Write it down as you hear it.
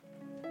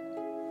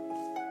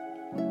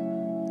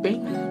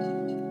Bing.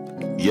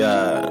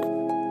 Yeah.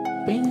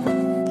 Bing.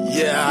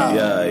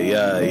 Yeah.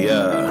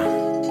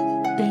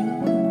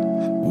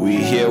 Bing. We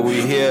here.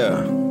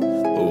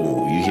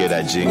 Oh, you hear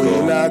that jingle?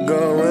 We're not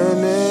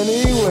going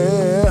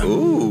anywhere.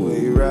 Ooh.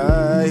 We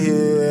right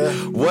here.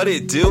 What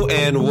it do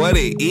and what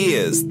it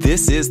is.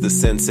 This is the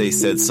Sensei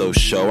Said So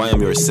show. I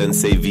am your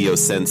Sensei Vio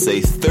Sensei,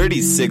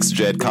 36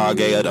 Dread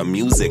Kage of the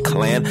Music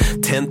Clan,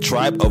 10th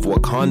Tribe of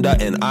Wakanda,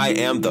 and I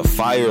am the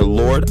Fire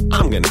Lord.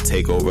 I'm gonna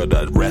take over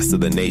the rest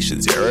of the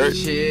nations, you heard?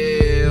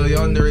 Chill,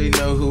 y'all already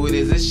know who it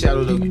is. It's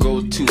Shadow, the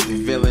go-to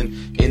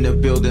villain in the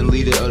building,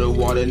 leader of the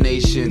Water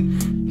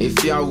Nation.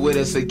 If y'all with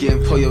us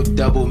again, pull your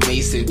double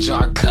mason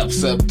jar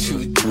cups up to.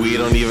 We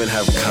don't even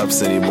have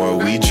cups anymore.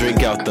 We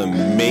drink out the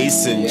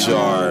mason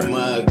jar.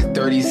 Mug,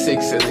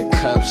 36 in the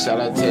cup. Shout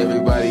out to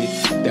everybody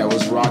that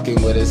was rocking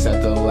with us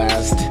at the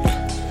last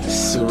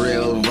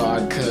Surreal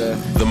Vodka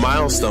The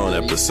milestone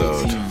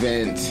episode.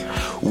 event.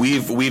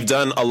 We've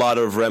done a lot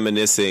of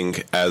reminiscing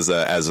as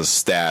a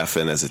staff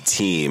and as a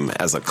team,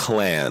 as a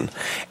clan.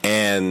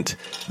 And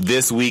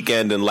this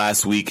weekend and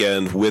last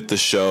weekend with the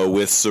show,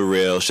 with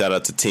Surreal, shout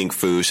out to Tink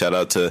Fu, shout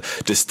out to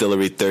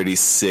Distillery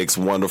 36,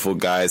 wonderful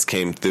guys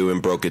came through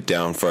and broke it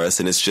down for us.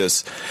 And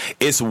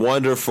it's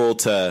wonderful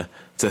to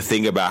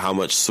think about how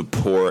much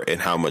support and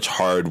how much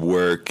hard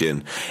work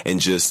and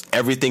just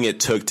everything it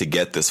took to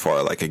get this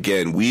far. Like,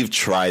 again, we've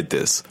tried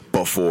this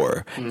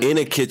before in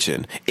a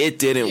kitchen. It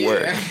didn't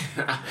work.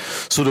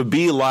 So to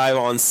be live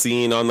on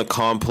scene on the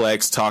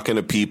complex, talking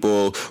to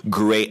people,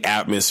 great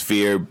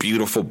atmosphere,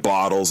 beautiful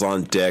bottles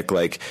on deck.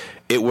 Like,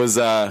 it was,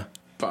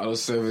 Bottle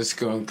service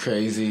going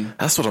crazy.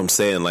 that's what I'm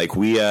saying. Like,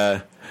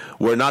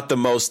 we're not the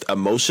most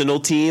emotional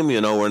team, you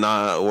know. We're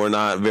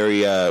not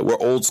very. We're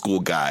old school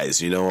guys,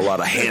 you know. A lot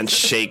of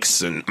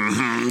handshakes and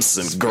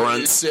and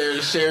grunts,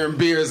 Sharing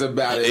beers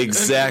about it.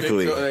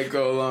 Exactly. they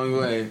go a long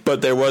way.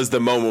 But there was the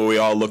moment where we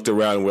all looked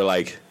around and we're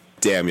like,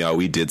 "Damn, y'all,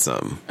 we did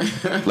something."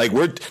 Like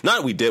we're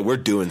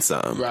doing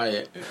something.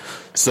 Right.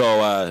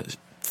 So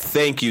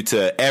thank you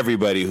to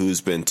everybody who's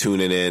been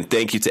tuning in.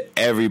 Thank you to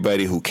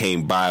everybody who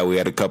came by. We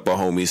had a couple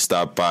homies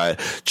stop by,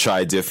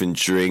 try different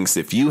drinks.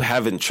 If you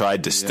haven't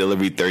tried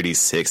Distillery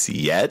 36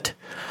 yet,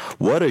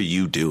 what are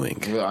you doing?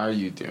 What are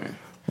you doing?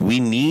 We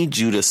need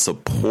you to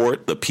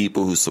support the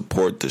people who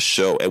support the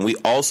show. And we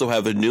also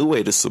have a new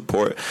way to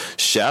support.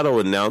 Shadow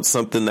announced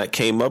something that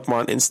came up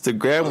on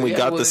Instagram. We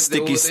got the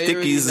sticky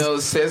stickies.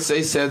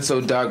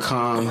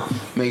 SenseiSaidSo.com.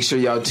 Make sure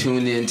y'all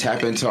tune in,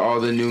 tap into all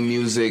the new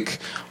music,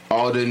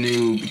 all the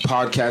new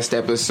podcast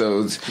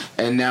episodes,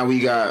 and now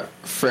we got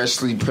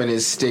freshly printed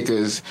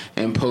stickers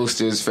and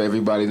posters for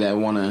everybody that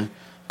want to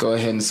go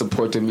ahead and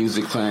support the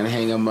Music Clan.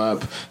 Hang them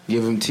up,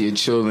 give them to your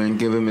children,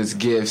 give them as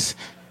gifts,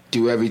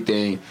 do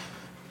everything,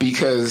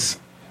 because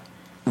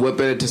what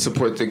better to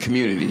support the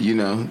community? You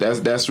know,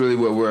 that's really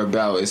what we're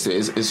about.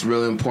 It's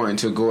really important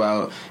to go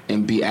out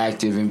and be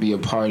active and be a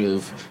part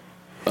of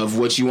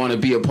what you want to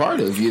be a part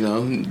of, you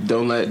know.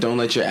 Don't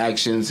let your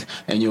actions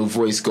and your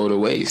voice go to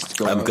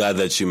waste. I'm glad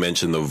that you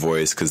mentioned the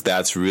voice, because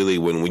that's really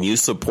when you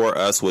support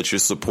us, what you're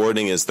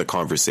supporting is the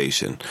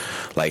conversation.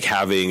 Like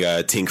having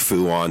Tink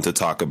Fu on to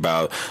talk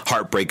about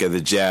Heartbreak of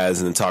the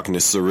Jazz and then talking to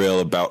Surreal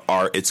about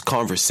art. It's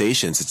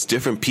conversations. It's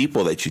different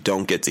people that you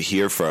don't get to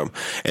hear from.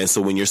 And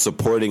so when you're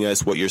supporting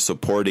us, what you're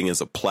supporting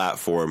is a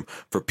platform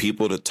for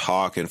people to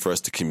talk and for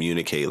us to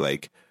communicate.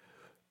 Like,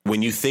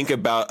 when you think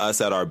about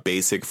us at our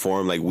basic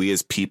form, like we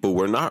as people,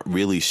 we're not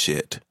really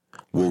shit.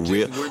 We're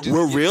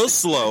real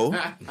slow.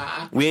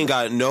 We ain't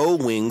got no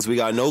wings. We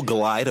got no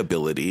glide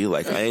ability.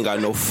 Like, I ain't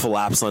got no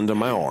flaps under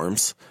my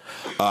arms.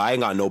 I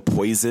ain't got no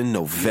poison,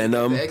 no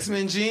venom. The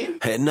X-Men gene?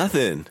 Had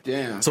nothing.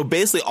 Damn. So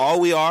basically all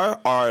we are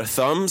our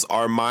thumbs,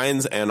 our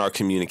minds, and our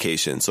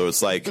communication. So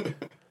it's like,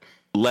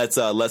 let's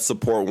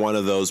support one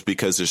of those,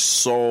 because there's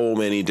so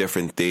many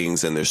different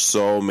things and there's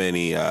so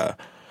many,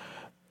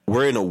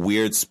 we're in a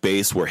weird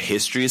space where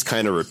history is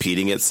kind of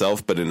repeating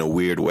itself, but in a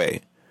weird way.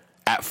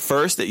 At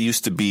first, it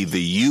used to be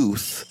the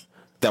youth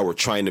that were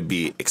trying to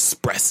be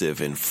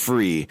expressive and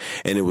free,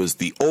 and it was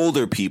the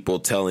older people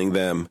telling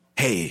them,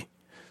 hey,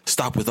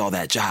 stop with all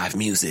that jive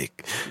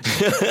music.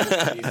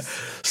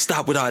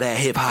 Stop with all that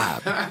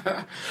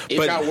hip-hop. It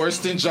got worse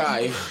than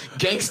jive.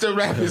 Gangster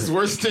rap is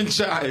worse than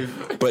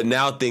jive. But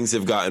now things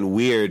have gotten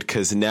weird,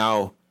 because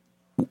now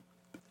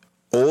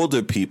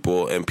older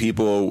people and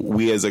people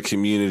we as a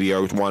community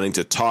are wanting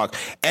to talk.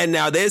 And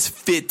now there's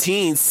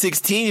 15,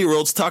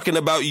 16-year-olds talking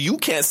about, you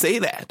can't say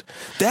that.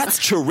 That's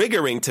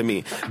triggering to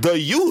me. The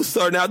youth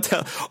are now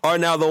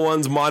the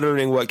ones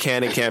monitoring what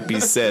can and can't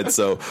be said.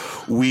 So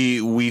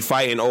we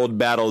fight in old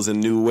battles in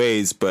new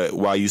ways. But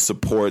while you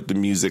support the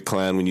Music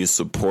Clan, when you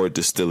support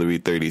Distillery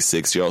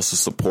 36, you're also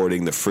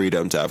supporting the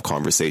freedom to have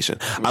conversation.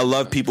 I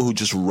love people who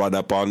just run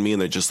up on me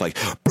and they're just like,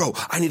 bro,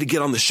 I need to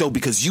get on the show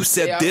because you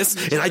said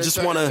this and I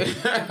just want to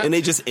and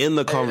they just end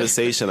the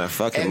conversation. I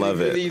fucking love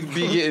really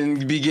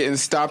it. Be getting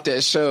stopped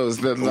at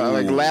shows.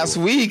 Like last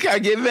week, I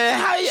get mad.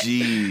 How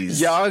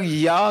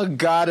y'all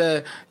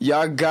gotta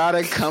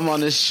come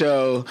on the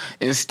show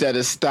instead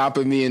of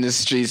stopping me in the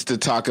streets to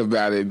talk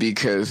about it,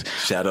 because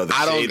I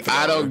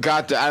don't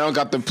got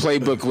the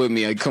playbook with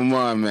me. Like, come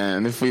on,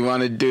 man. If we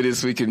want to do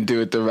this, we can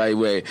do it the right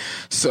way.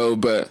 So,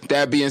 but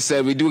that being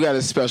said, we do got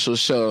a special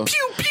show.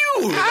 Pew pew.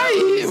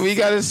 We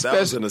got a That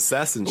was an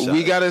assassin shot.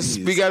 we got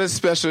a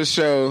special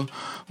show.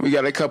 We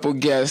got a couple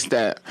guests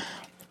that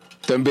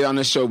done been on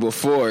the show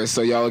before,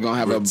 so y'all are gonna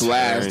have a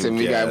blast, and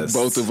we got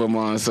both of them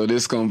on. So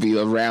this gonna be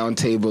a round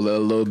table, a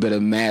little bit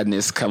of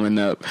madness coming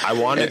up. I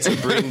wanted to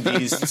bring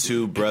these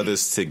two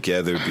brothers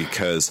together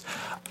because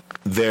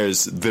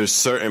there's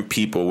certain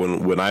people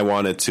when I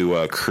wanted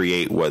to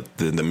create what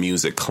the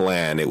Music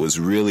Clan, it was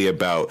really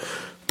about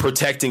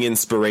protecting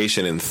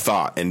inspiration and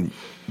thought. And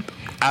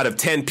out of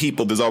 10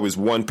 people, there's always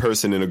one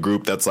person in a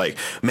group that's like,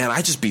 man,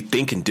 I just be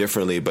thinking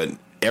differently, but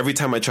every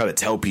time I try to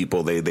tell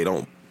people, they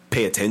don't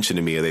pay attention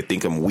to me, or they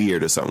think I'm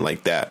weird or something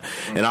like that.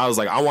 And I was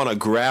like, I want to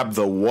grab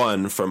the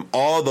one from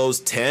all those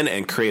 10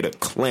 and create a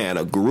clan,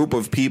 a group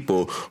of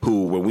people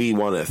who, when we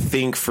want to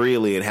think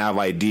freely and have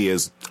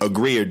ideas,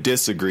 agree or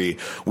disagree,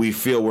 we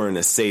feel we're in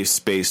a safe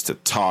space to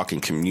talk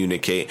and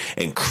communicate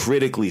and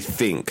critically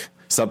think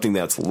something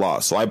that's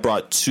lost. So I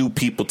brought two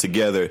people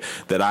together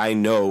that I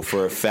know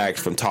for a fact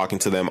from talking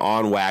to them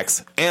on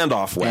wax and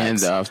off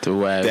wax,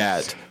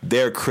 that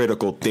they're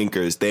critical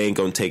thinkers. They ain't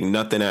gonna take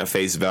nothing at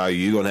face value.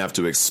 You're gonna have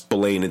to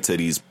explain it to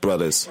these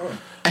brothers.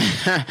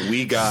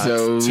 We got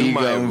to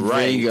my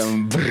right,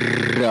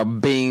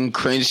 Bing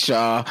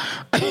Crenshaw.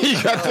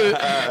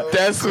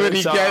 That's what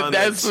he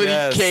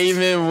came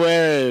in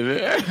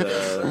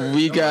wearing.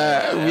 We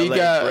got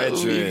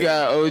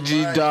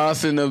OG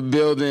Dawson in the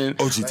building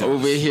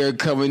over here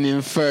coming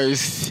in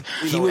first.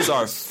 He was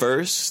our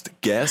first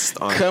guest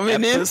on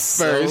coming episode in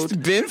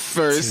first. Been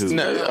first.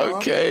 No,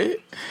 okay.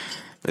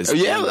 You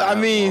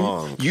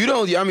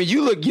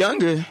look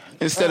younger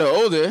instead of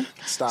older.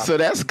 So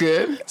that's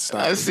good.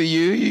 I see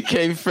you. You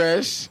came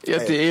fresh. You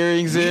got the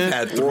earrings in. We've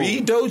had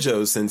 3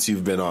 dojos since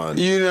you've been on.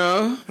 You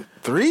know?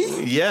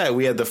 3? Yeah,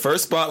 we had the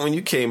first spot when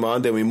you came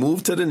on, then we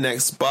moved to the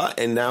next spot,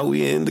 and now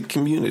we in the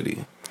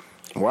community.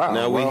 Wow.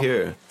 Now we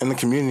here. And the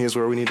community is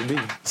where we need to be.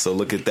 So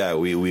look at that.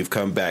 We've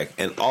come back.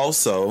 And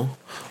also,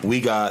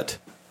 we got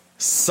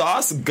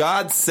Sauce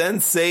God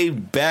Sensei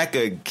back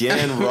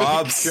again.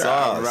 Rob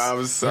Sauce.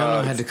 Rob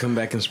Sauce. I had to come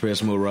back and spread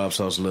some more Rob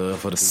Sauce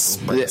love for the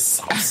people.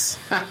 Yes.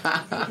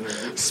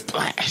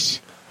 Splash.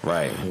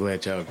 Right. I'm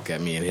glad y'all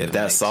got me in here. If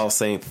that sauce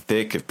ain't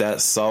thick, if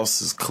that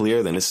sauce is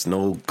clear, then it's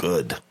no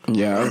good.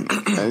 Yeah.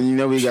 And you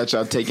know we got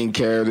y'all taking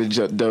care of the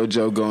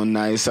dojo going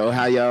nice. So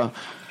how y'all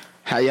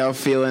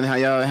feeling? How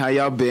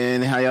y'all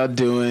been? How y'all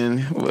doing?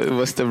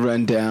 What's the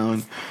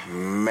rundown?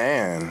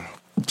 Man,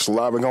 there's a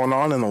lot been going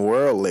on in the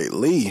world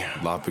lately.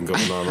 A lot been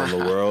going on in the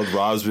world.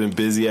 Rob's been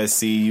busy. I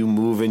see you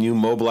moving, you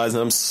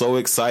mobilizing. I'm so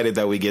excited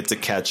that we get to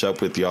catch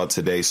up with y'all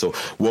today. So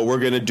what we're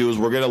going to do is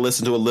we're going to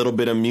listen to a little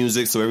bit of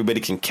music so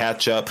everybody can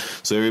catch up,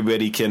 so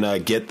everybody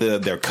can get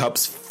their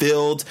cups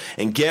filled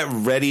and get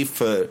ready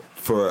for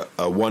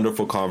a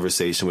wonderful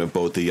conversation with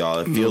both of y'all.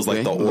 It feels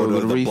like the order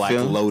of the Black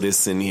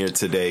Lotus in here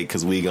today,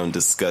 because we gonna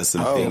discuss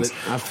some things.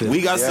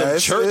 We got some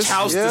church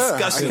house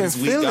discussions.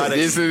 We got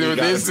This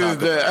is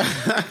the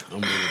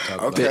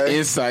the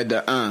inside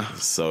the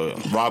So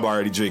Rob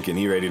already drinking.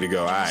 He ready to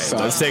go. All right,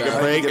 let's take a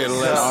break and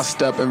let's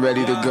sauced up and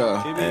ready to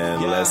go.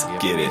 And let's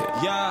get it.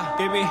 Yeah,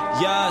 baby.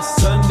 Yeah,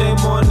 Sunday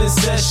morning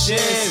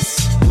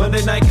sessions,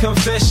 Monday night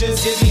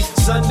confessions. It be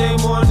Sunday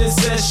morning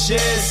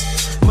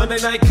sessions.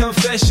 Monday night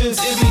confessions,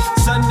 it be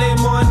Sunday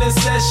morning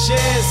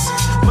sessions.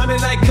 Monday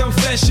night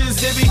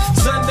confessions, it be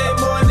Sunday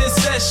morning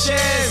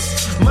sessions.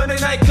 Monday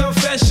night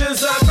confessions,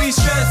 I be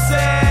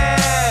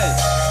stressing,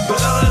 but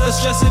all of the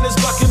stressing is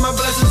blocking my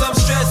blessings. I'm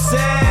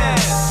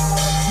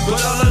stressing,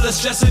 but all of the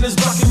stressing is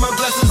blocking my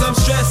blessings. I'm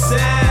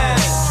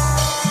stressing,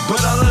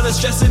 but all of the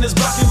stressing is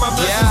blocking my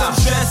blessings. I'm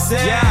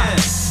stressing,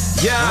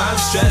 I'm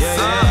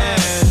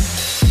stressing.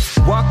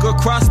 Walk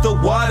across the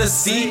water,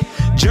 see,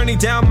 journey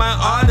down my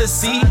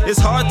odyssey. It's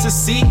hard to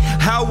see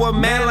how a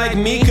man like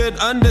me could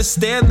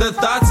understand the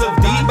thoughts of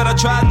thee, but I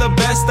try the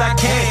best I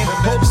can.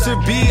 Hopes to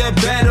be a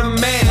better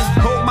man.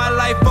 Hope my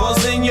life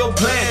falls in your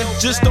plan.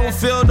 Just don't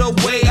feel the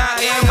way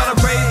I am, but I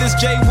pray this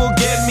J will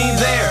get me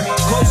there.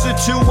 Closer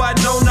to I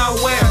know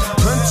not where,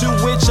 unto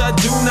which I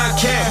do not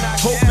care.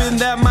 Hoping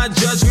that my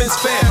judgment's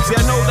fair. See,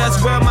 I know that's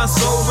where my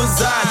soul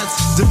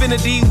resides.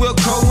 Divinity will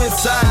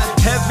coincide.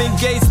 Heaven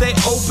gates, they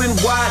open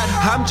wide.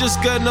 I'm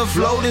just gonna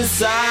float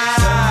inside.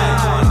 Sunday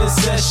morning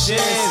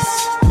sessions,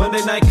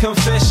 Monday night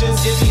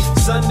confessions. It be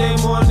Sunday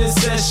morning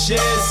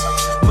sessions.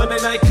 Monday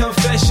night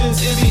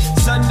confessions. It be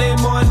Sunday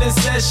morning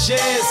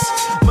sessions.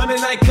 Monday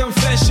night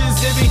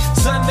confessions. It be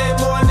Sunday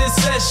morning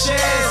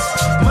sessions.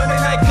 Monday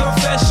night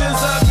confessions.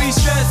 I be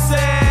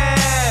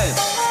stressing,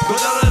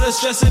 but all of the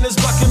stressing is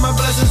blocking my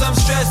blessings. I'm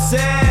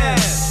stressing,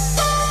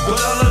 but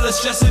all of the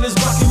stressing is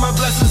blocking my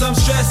blessings. I'm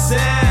stressing,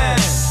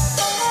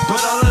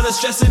 but all of the the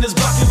stressing is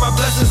blocking my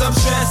blessings. I'm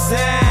stressing.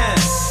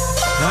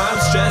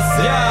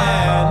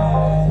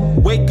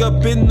 Wake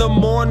up in the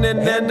morning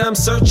and I'm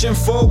searching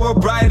for a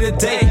brighter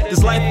day.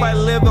 This life I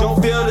live don't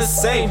feel the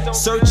same.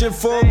 Searching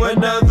for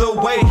another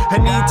way.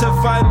 I need to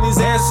find these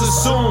answers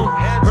soon.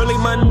 Early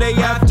Monday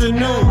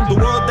afternoon.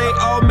 The world they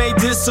all may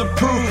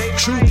disapprove.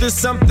 Truth is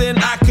something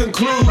I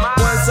conclude.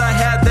 Once I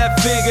had that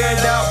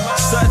figured out,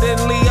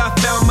 suddenly I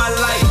found my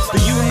light.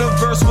 The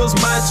universe was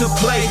mine to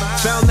play.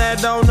 Found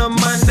that on a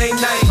Monday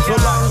night. No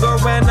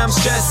longer and I'm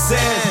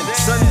stressing.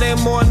 Sunday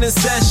morning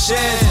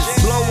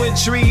sessions. Blowing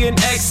tree in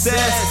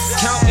excess.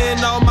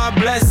 Counting all my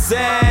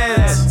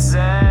blessings.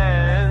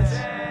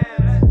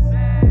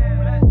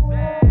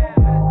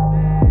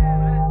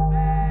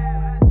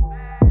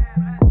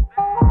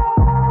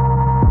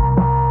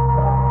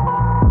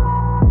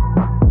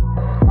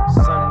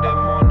 Sunday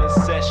morning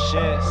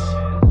sessions.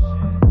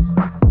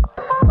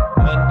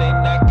 Monday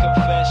night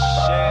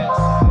confessions.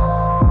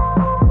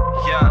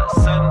 Yeah,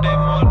 Sunday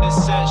morning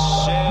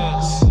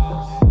sessions.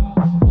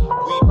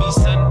 We be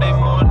Sunday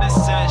morning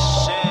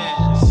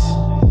sessions.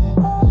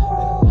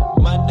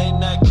 Monday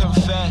night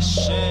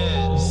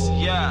confessions.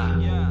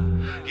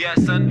 Yeah,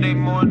 Sunday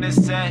morning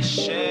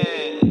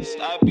sessions.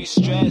 I be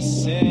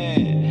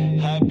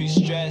stressing. I be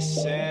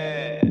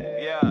stressing.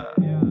 Yeah.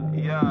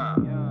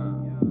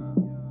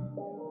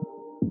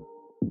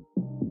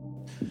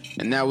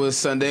 And that was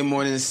Sunday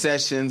morning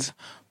sessions,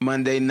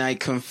 Monday night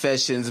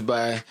confessions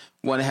by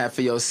one half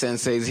of your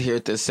senseis here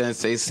at the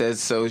Sensei Said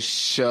So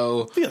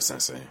show. Be a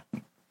sensei.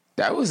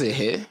 That was a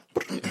hit.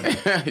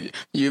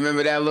 You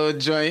remember that little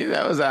joint?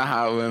 That was a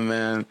hot one,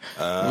 man.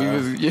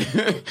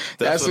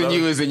 That's when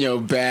you was in your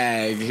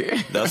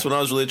bag. That's when I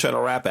was really trying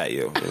to rap at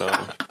you, you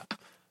know.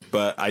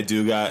 But I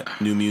do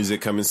got new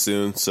music coming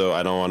soon, so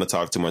I don't want to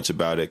talk too much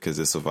about it because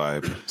it's a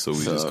vibe. So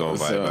we just gonna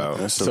vibe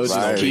out.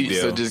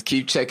 So just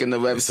keep checking the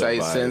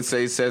website,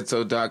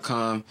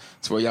 senseisaidso.com.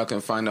 It's where y'all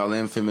can find all the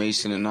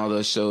information and all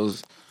those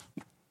shows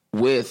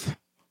with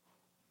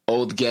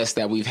old guests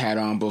that we've had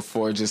on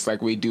before, just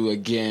like we do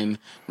again.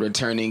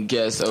 Returning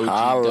guests, OG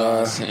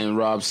Doss and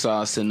Rob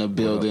Sauce in the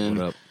building.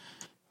 What up?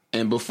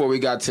 And before we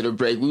got to the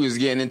break, we was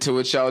getting into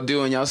what y'all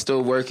doing. Y'all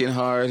still working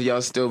hard.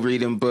 Y'all still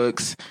reading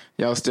books.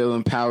 Y'all still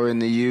empowering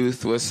the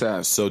youth. What's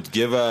up? So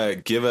give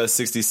us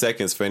 60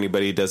 seconds for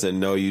anybody who doesn't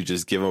know you.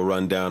 Just give a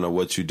rundown of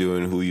what you're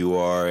doing, who you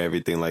are,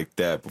 everything like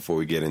that before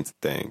we get into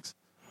things.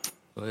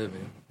 Go ahead,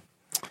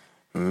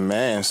 man.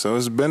 Man, so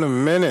it's been a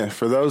minute.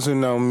 For those who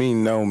know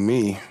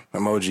me.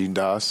 I'm OG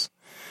Doss.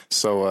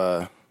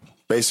 So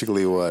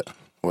basically what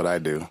I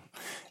do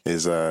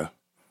is I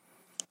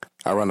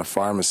run a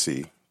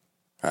pharmacy.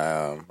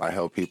 I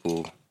help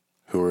people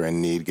who are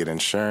in need get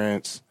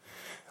insurance.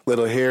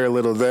 Little here,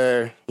 little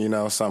there, you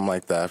know, something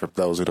like that for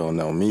those who don't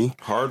know me.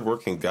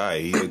 Hard-working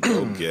guy. He's a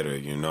go-getter,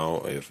 you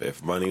know.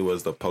 If money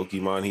was the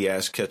Pokemon, he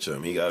Ash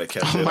Ketchum. He got to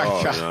catch it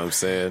all, God. you know what I'm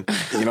saying?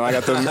 You know, I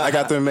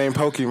got the main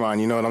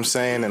Pokemon, you know what I'm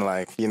saying? And,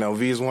 like, you know,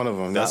 V is one of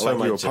them. That's Not like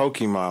my you're a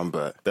Pokemon,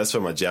 but... That's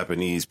for my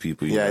Japanese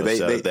people, you Yeah, know.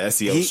 Shout out to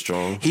SEO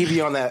Strong. He be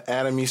on that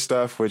anime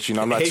stuff, which, you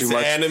know, I'm not Hates too the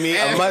much...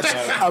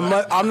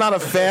 anime. I'm not a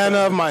fan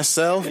of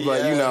myself,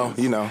 but, you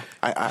know,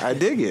 I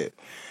dig it.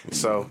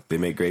 So They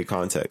make great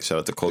content. Shout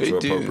out to cultural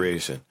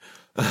appropriation.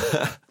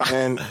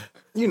 and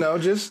you know,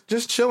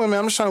 just chilling,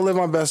 man. I'm just trying to live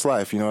my best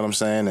life. You know what I'm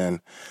saying? And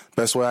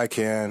best way I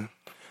can.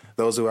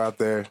 Those who are out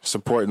there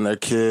supporting their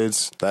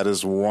kids, that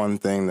is one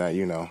thing that,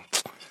 you know,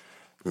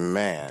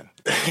 man.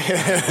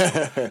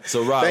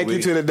 So Rob, thank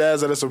you to the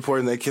dads that are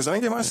supporting their kids. I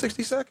didn't get my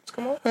 60 seconds.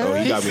 Come on, man. Oh,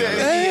 he got me on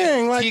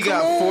Dang, like, he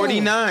got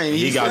 49.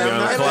 He got me on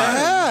the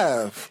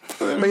clock.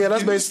 But yeah,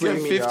 that's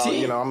basically me. 15.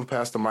 You know, I'm gonna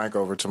pass the mic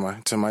over to my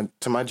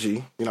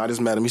G. You know, I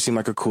just met him. He seemed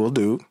like a cool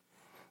dude.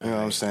 You know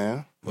what I'm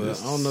saying? Well, I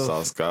don't know.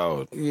 Sauce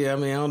God. Yeah, I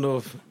mean, I don't know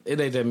if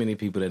it ain't that many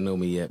people that know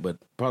me yet, but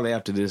probably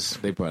after this,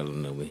 they probably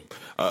don't know me.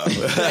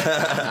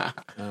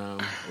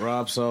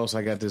 Rob Sauce,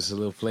 I got this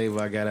little flavor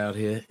I got out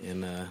here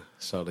in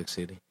Salt Lake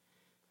City,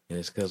 and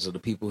it's because of the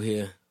people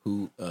here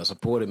who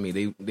supported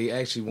me. They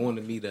actually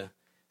wanted me to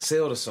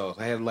sell the sauce.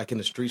 I had it like in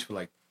the streets for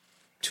like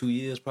 2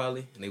 years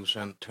probably, and they was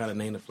trying to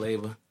name the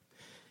flavor,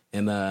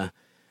 and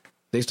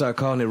they started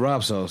calling it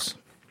Rob Sauce.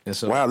 And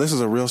so, Wow, this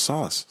is a real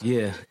sauce.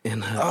 yeah,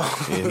 and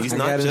He's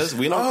not just,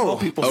 we don't call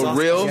people sauce. A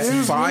real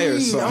Excuse fire me.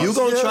 sauce. You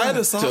gonna try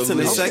the sauce in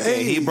a Delicious.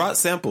 second. He brought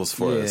samples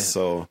for Yeah. us,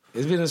 so.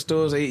 It's been in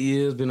stores 8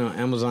 years. Been on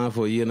Amazon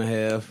for a year and a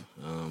half.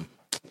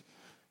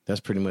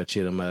 That's pretty much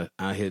it. I'm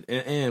out here,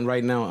 and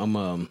right now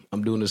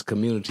I'm doing this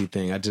community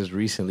thing. I just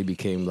recently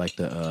became like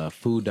the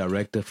food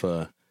director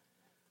for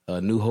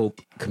New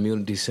Hope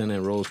Community Center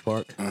in Rose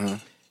Park.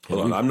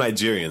 Hold on, I'm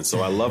Nigerian,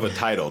 so I love a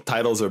title.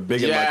 Titles are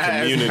big in my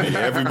community.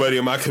 Everybody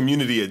in my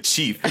community a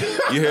chief.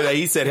 You hear that?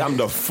 He said, I'm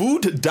the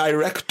food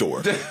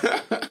director.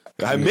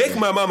 I make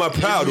my mama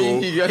proud.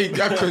 He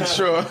got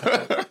control.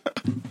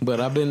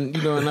 But I've been,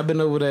 and I've been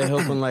over there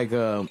helping. Like,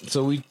 I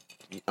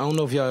don't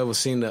know if y'all ever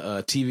seen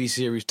the TV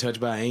series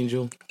Touched by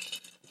Angel.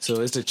 So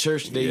it's the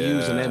church they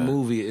use in that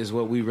movie is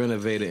what we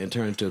renovated and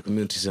turned into a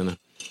community center.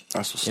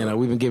 That's what's And up.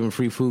 we've been giving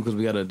free food because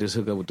we got to just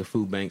hook up with the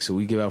food bank. So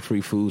we give out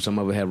free food. Some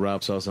of it have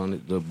Rob sauce on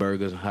it, the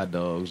burgers, hot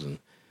dogs, and,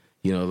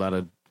 a lot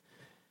of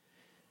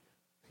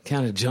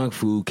kind of junk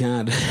food,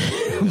 kind of.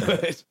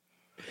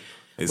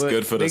 It's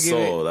good for the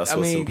soul. That's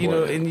what's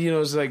important.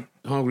 It's like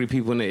hungry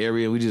people in the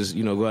area. We just,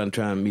 go out and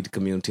try and meet the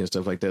community and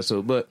stuff like that.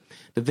 So, but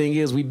the thing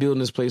is, we building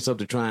this place up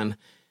to try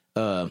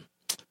and,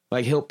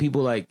 help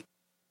people,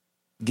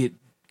 get.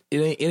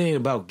 It ain't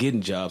about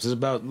getting jobs. It's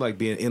about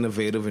being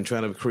innovative and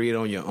trying to create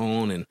on your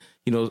own, and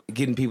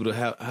getting people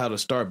to how to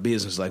start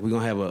business. Like, we're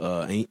gonna have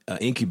a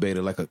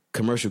incubator, like a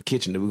commercial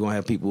kitchen that we're gonna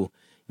have people.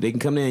 They can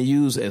come there and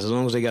use as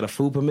long as they got a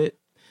food permit.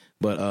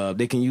 But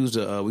they can use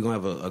we're gonna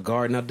have a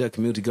garden out there,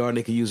 community garden.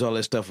 They can use all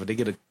that stuff. If they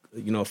get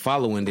a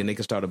following, then they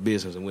can start a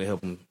business, and we'll help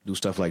them do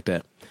stuff like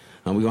that.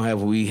 We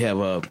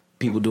have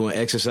people doing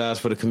exercise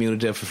for the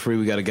community for free.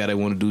 We got a guy that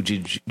want to do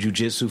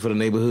jujitsu for the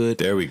neighborhood.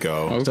 There we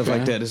go. Stuff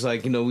like that. It's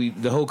like,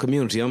 the whole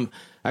community.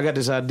 I got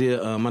this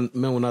idea. I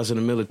remember when I was in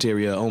the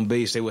military on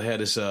base, they would have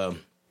this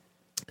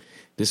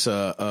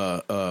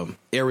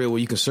area where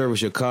you can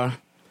service your car.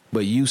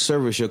 But you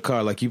service your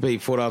car, like you pay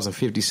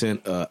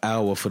 $4.50 an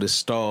hour for this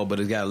stall, but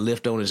it's got a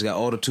lift on it. It's got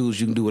all the tools.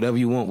 You can do whatever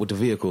you want with the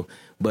vehicle.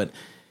 But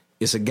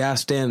it's a guy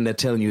standing there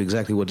telling you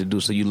exactly what to do.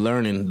 So you're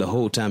learning the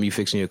whole time you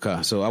fixing your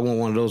car. So I want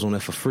one of those on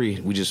there for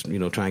free. We just,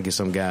 try and get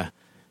some guy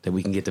that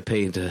we can get to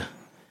pay to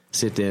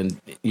sit there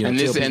and,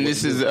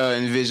 this is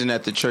envisioned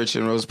at the church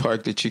in Rose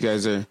Park that you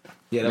guys are.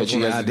 Yeah, that's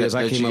one of the ideas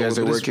I came up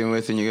with. Working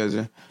with, and you guys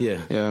are.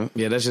 Yeah.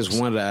 That's just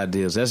one of the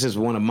ideas. That's just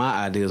one of my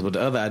ideas. But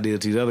the other ideas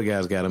these other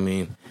guys got,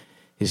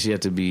 it's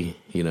yet to be,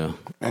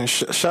 And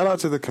shout out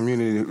to the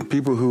community,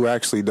 people who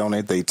actually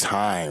donate their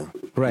time.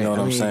 Right. You know what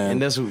I'm saying?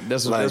 And that's what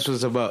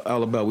it's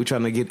all about. We're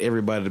trying to get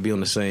everybody to be on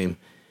the same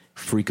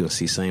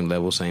frequency, same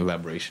level, same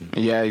vibration.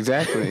 Yeah,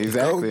 exactly.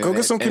 Go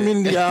get some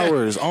community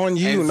hours on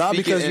you, not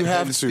because you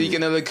have to.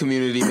 Speaking of the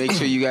community, make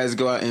sure you guys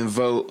go out and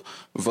vote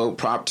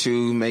Prop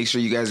 2. Make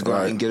sure you guys go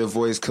out and get a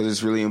voice, because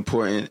it's really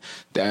important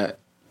that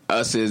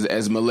us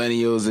as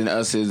millennials and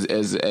us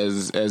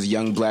as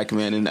young black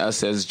men and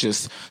us as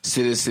just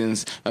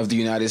citizens of the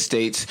United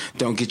States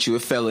don't get you a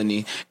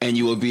felony, and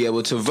you will be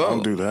able to vote.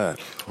 Don't do that.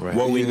 Right.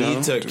 What we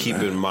need to keep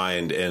in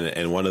mind,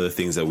 and one of the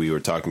things that we were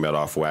talking about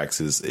off wax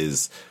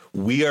is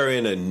we are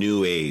in a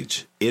new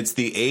age. It's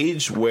the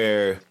age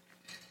where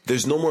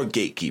there's no more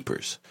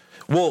gatekeepers.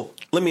 Well,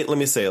 let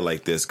me say it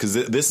like this, because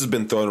this has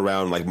been thrown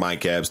around, like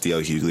Mike Epps,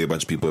 D.L. Hughley, a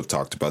bunch of people have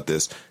talked about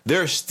this.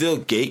 There are still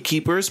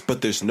gatekeepers,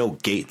 but there's no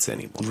gates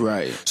anymore.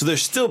 Right. So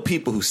there's still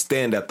people who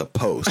stand at the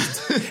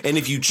post. And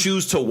if you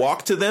choose to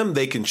walk to them,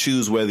 they can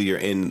choose whether you're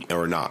in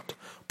or not.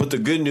 But the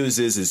good news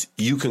is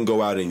you can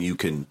go out and you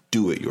can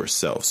do it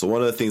yourself. So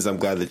one of the things I'm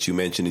glad that you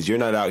mentioned is you're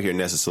not out here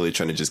necessarily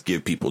trying to just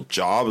give people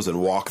jobs and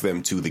walk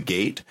them to the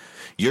gate.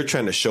 You're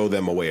trying to show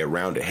them a way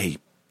around it. Hey,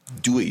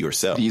 do it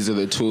yourself. These are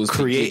the tools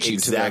create to get you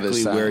exactly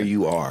to the other where side.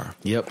 you are.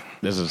 Yep,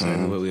 that's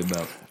exactly what we're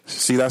about.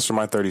 See, that's where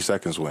my 30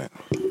 seconds went.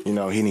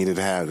 He needed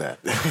to have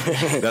that.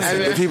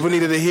 The people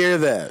needed to hear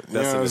that.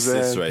 That's an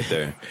assist right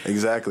there.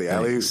 Exactly.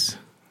 At least.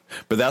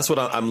 But that's what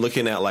I'm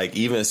looking at, like,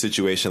 even a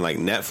situation like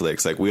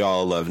Netflix. Like, we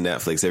all love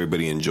Netflix.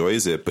 Everybody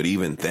enjoys it. But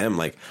even them,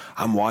 like,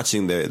 I'm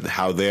watching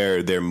how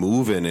they're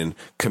moving and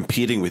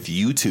competing with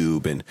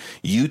YouTube. And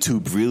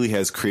YouTube really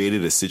has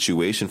created a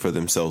situation for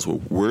themselves where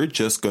we're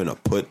just going to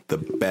put the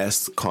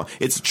best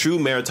it's a true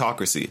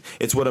meritocracy.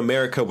 It's what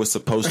America was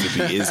supposed to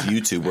be, is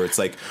YouTube, where it's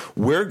like,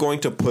 we're going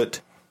to put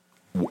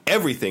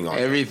everything on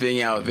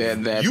everything out there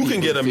that you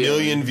can get 1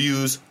 million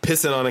views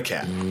pissing on a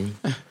cat.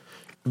 Mm-hmm.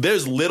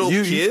 There's little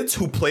kids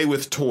who play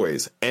with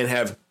toys and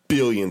have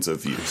billions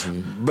of views.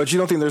 But you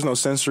don't think there's no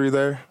sensory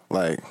there?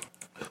 Like,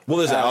 well,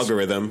 there's an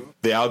algorithm.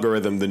 The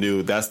algorithm,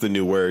 that's the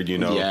new word,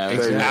 Yeah,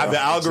 exactly. The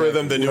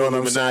algorithm, the new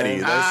Illuminati.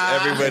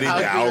 That's everybody.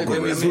 The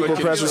algorithm. People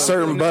press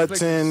certain buttons.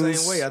 The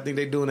same way. I think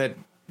they're doing that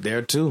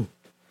there too.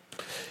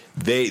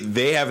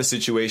 They have a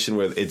situation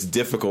where it's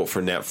difficult for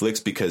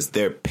Netflix because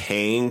they're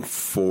paying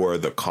for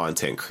the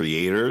content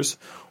creators,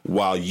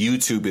 while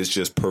YouTube is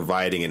just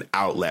providing an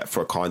outlet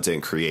for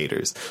content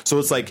creators. So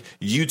it's like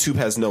YouTube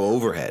has no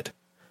overhead.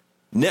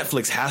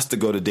 Netflix has to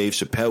go to Dave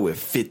Chappelle with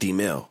 50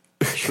 mil.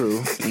 True.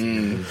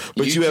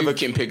 But YouTube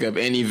can pick up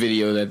any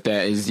video that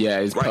is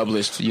right.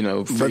 Published,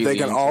 freely. But they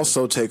can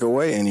also take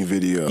away any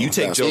video. You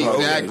take Joe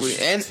Rogan. Exactly.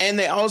 And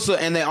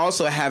they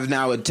also have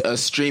now a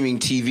streaming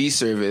TV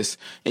service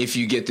if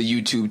you get the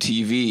YouTube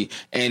TV.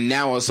 And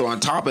now also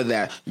on top of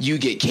that, you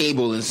get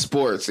cable and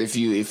sports if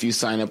you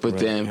sign up with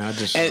them. Yeah, I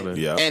just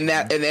and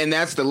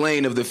that's the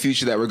lane of the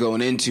future that we're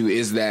going into,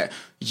 is that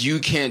you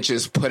can't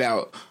just put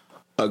out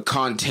a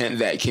content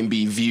that can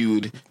be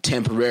viewed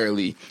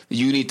temporarily.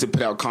 You need to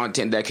put out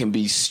content that can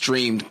be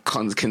streamed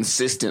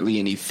consistently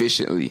and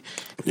efficiently.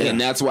 Yeah.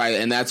 And that's why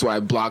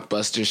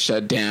Blockbuster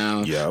shut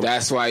down. Yep.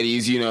 That's why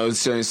these,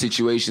 certain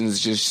situations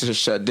just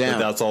shut down. But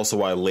that's also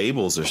why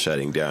labels are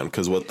shutting down,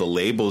 because what the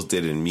labels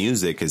did in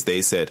music is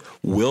they said,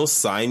 we'll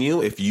sign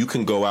you if you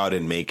can go out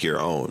and make your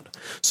own.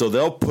 So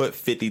they'll put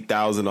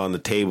 $50,000 on the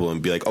table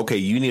and be like, okay,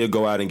 you need to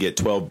go out and get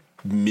 12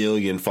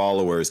 million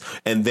followers,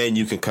 and then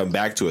you can come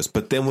back to us.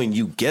 But then when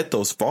you get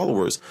those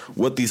followers,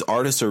 what these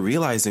artists are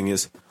realizing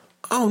is,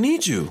 I don't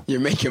need you. You're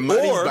making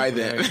money by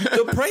then.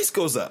 The price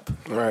goes up.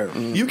 Right.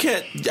 You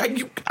can't.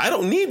 I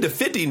don't need the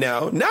 50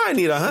 now. Now I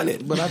need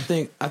 100. But I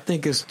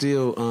think it's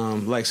still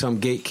like some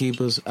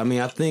gatekeepers. I mean,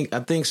 I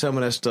think some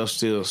of that stuff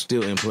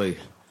still in play.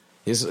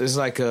 It's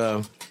like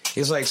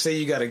say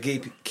you got a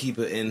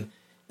gatekeeper and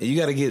you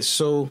got to get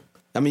so.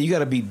 I mean, you got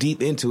to be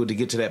deep into it to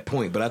get to that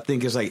point. But I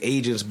think it's like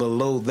agents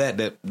below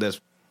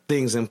that's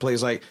things in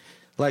place. Like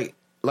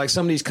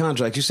some of these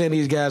contracts. You saying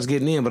these guys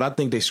getting in, but I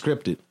think they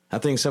scripted. I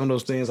think some of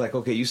those things, like,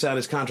 okay, you signed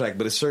this contract,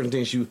 but there's certain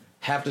things you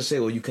have to say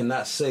or you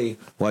cannot say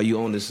while you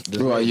own this.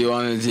 While you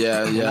own it,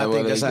 yeah. And I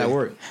think that's how it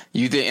works.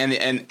 You think,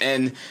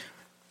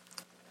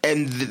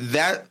 and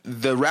that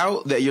the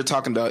route that you're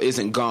talking about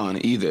isn't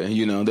gone either.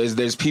 You know,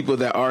 there's people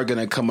that are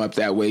gonna come up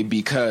that way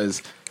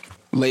because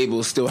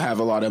labels still have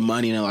a lot of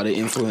money and a lot of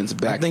influence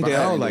back. I think they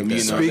all like that.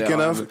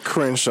 Speaking of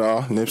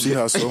Crenshaw, Nipsey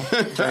Hussle,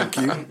 thank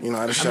you. You know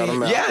how to shout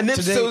him out. Yeah,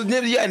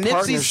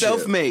 Nipsey's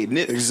self-made.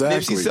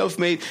 Exactly. Nipsey's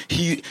self-made.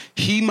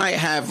 He might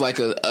have like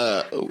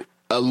a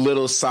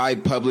little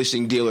side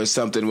publishing deal or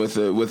something with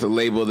a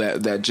label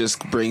that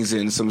just brings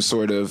in some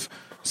sort of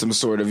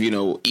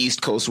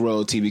East Coast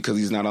royalty because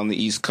he's not on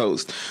the East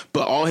Coast.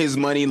 But all his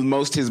money,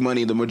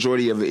 the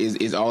majority of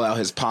it is all out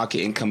his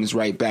pocket and comes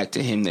right back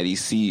to him that he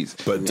sees.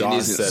 But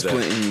Doss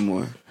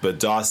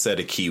said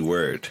a key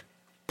word: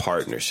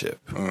 partnership.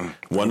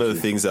 One of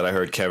the things that I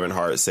heard Kevin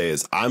Hart say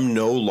is, "I'm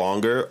no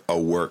longer a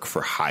work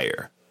for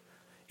hire.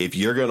 If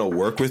you're going to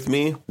work with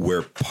me,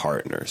 we're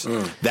partners."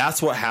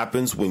 That's what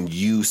happens when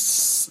you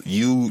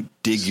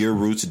dig your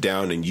roots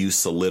down and you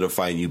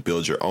solidify and you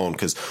build your own.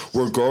 Because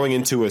we're growing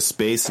into a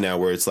space now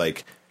where it's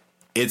like,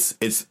 it's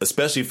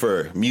especially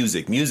for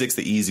music. Music's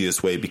the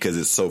easiest way because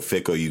it's so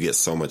fickle. You get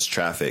so much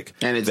traffic.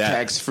 And it's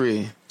tax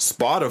free.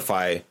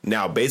 Spotify,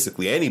 now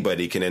basically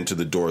anybody can enter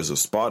the doors of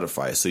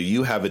Spotify. So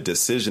you have a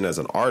decision as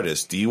an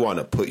artist. Do you want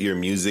to put your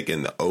music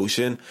in the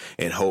ocean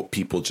and hope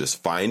people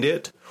just find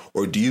it?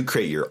 Or do you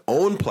create your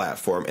own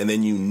platform and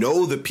then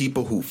the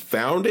people who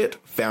found it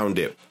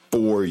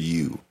for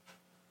you?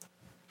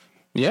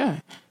 Yeah,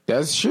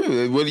 that's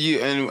true. What do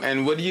you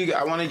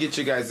I want to get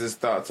you guys'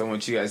 thoughts on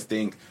what you guys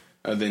think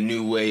of the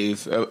new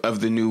wave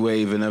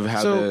and of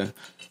how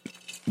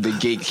the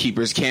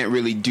gatekeepers can't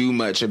really do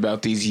much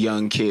about these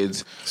young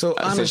kids, so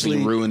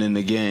essentially ruining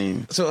the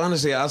game. So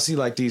honestly, I see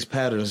like these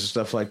patterns and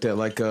stuff like that.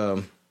 Like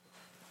of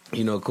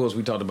course,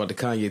 we talked about the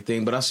Kanye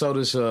thing, but I saw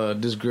this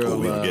girl.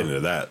 We can get into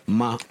that.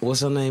 Ma, what's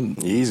her name?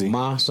 Easy.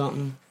 Ma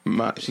something.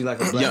 She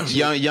like a black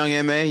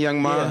young Ma,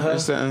 young Ma. Yeah, or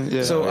something.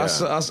 Yeah. So I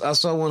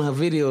saw one of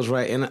her videos,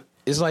 right, and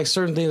it's like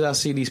certain things I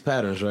see these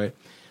patterns, right,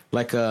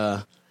 like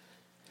I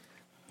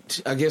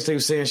guess they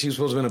were saying she was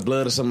supposed to be in the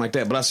blood or something like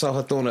that, but I saw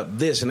her throwing up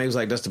this, and they was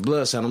like, "That's the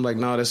blood sign." I'm like,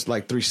 "No, that's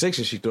like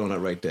 360 she's throwing up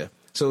right there."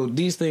 So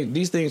these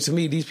things to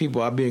me, these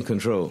people are being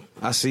controlled.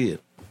 I see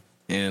it,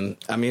 and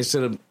I mean, it's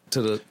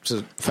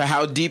for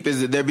how deep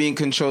is it? They're being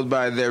controlled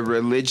by their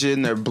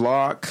religion, their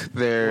block,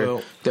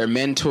 their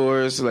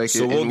mentors. Like,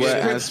 so in what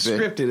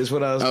aspect? Scripted is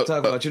what I was talking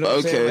about. You know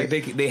what I'm saying?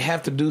 Like they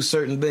have to do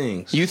certain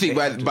things. You think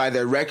by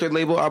their record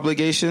label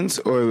obligations,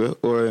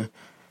 or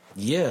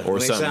yeah, or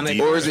something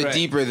deeper. Or is it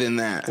deeper than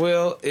that?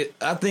 Well,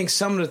 I think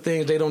some of the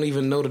things they don't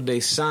even know that they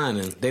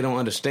signing. They don't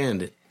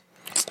understand it.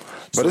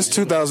 But it's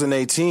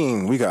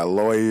 2018. We got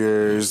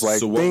lawyers, like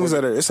things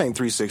that are. This ain't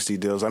 360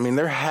 deals. I mean,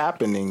 they're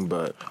happening,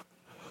 but.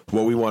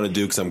 What we want to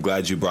do, because I'm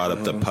glad you brought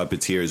up the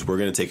puppeteers, we're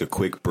going to take a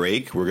quick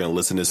break. We're going to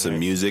listen to some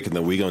music, and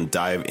then we're going to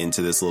dive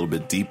into this a little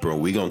bit deeper.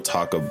 We're going to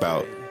talk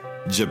about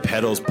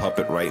Geppetto's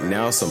puppet right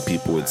now. Some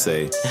people would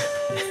say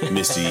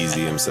Mr.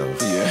 Easy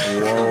himself. Yeah.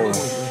 Whoa.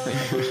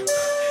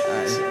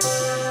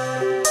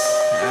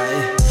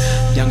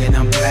 Young and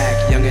I'm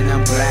black, young and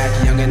I'm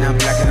black, young and I'm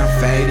black and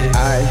I'm faded.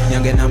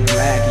 Young and I'm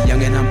black,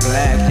 young and I'm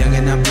black, young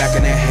and I'm black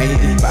and they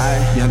hating.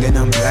 Young and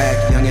I'm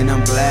black, young and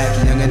I'm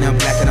black, young and I'm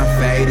black and I'm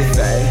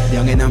faded.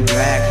 Young and I'm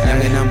black,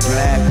 young and I'm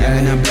black, young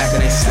and I'm black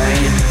and they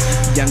saying.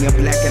 Young and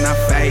black and I'm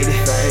faded.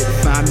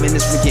 5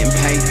 minutes we getting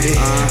paid.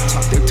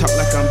 They talk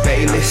like I'm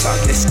Bayless.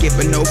 They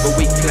skipping over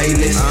weak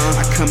playlists.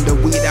 I come to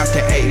weed out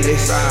the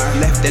A-list.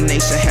 Left the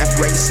nation half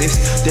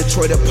racist.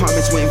 Detroit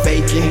apartments went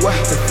vacant.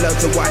 The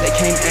floods are why they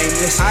came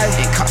aimless.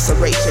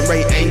 Incarceration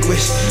rate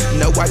anguish.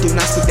 No, I do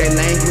not speak their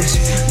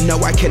language. No,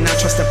 I cannot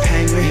trust a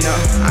penguin.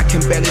 I can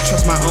barely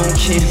trust my own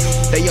kin.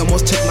 They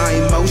almost took my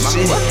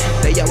emotion.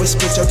 They always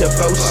split your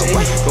devotion.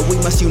 But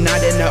we must unite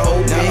in the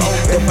open.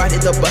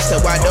 Divided the bus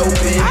wide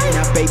open.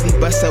 Now baby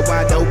bust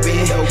wide open.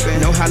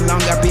 Know how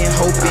long I've been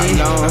hoping.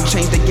 I've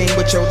changed the game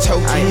with your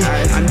token.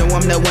 I know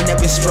I'm the one that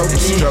been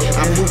stroking.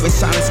 I'm moving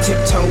silence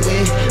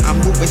tiptoeing. I'm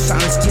moving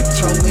silence,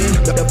 tiptoeing.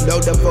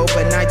 Load up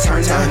overnight,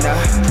 turn up.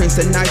 Prince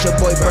of Niger,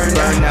 boy, burn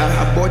up.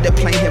 I board the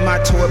plane, hit my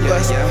tour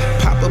bus.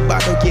 Pop a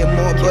bottle, get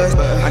more buzz.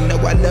 I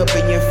know I love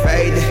being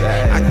faded.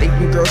 I think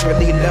them girls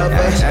really love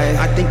us.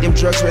 I think them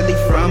drugs really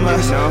from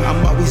us.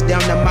 I'm always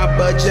down on my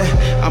budget.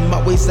 I'm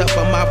always up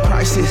on my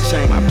prices.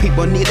 My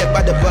people need it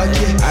by the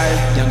bucket.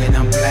 Young and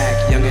I'm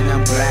black, young and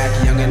I'm black,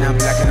 young and I'm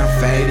black and I'm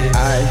faded.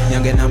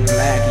 Young and I'm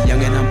black,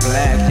 young and I'm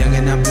black, young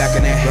and I'm black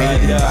and I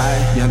hate it.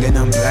 Young and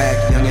I'm black,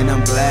 young and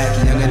I'm black,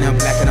 young and I'm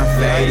black and I'm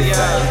faded.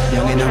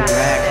 Young and I'm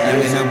black,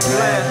 young and I'm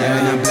black, young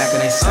and I'm black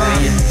and they say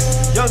it.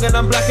 Young and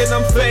I'm black and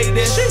I'm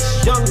faded.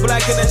 Young,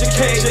 black and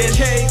educated.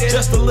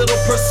 Just a little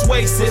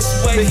persuasive.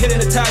 They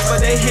hypnotized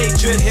by their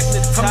hatred.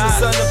 I'm the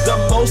son of the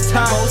most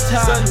high.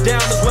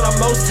 Sundown is when I'm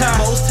most high.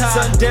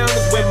 Sundown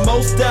is when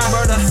most die.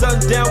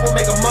 Sundown will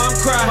make a mom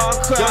cry.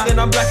 Young and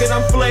I'm black and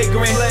I'm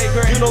flagrant.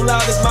 You know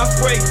loud is my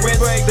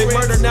fragrance. They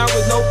murder now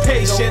with no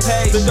patience.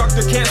 The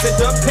doctor can't send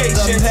up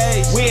patients.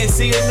 We ain't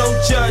seeing no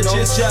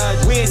judges.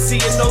 We ain't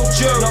seeing no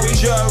jury.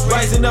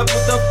 Rising up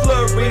with a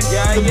flurry.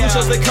 The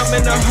push-ups they come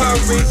in a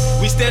hurry.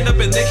 We stand up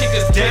and they kick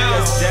us down.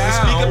 We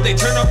speak up, they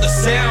turn off the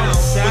sound.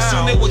 But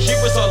soon they will hear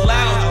us all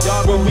loud.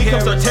 When we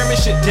come, start tearing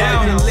shit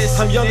down.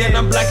 I'm young and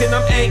I'm black and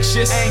I'm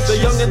anxious. The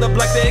young and the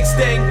black, they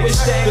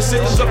extinguished. The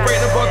system's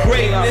afraid of our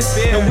greatness.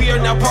 And we are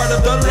now part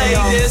of the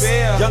latest.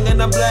 Young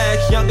and I'm black,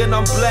 young and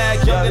I'm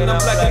black, young and I'm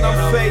black and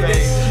I'm faded.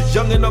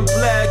 Young and I'm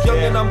black, young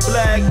and I'm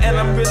black, and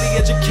I'm really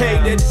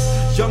educated.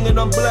 Young and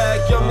I'm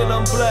black, young and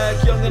I'm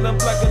black, young and I'm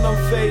black and I'm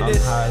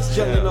faded.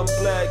 Young and I'm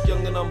black,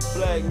 young and I'm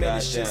black, man,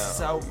 this shit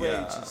is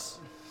outrageous.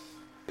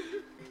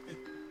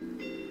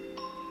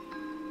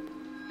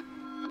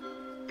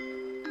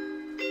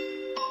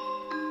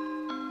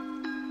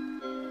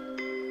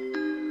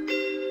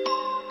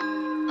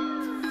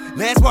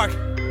 Let's work.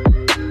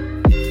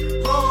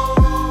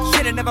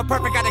 Shit ain't never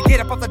perfect, gotta get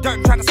up off the dirt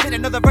and try to spit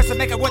another verse and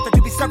make it worth it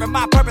to be serving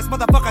my purpose.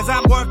 Motherfuckers,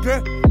 I'm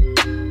working.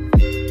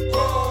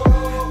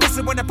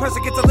 Listen when a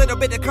person gets a little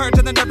bit of courage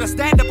and the nerve to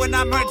stand up when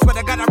I'm hurt. But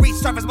I gotta reach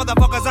surface,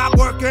 motherfuckers, I'm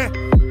working.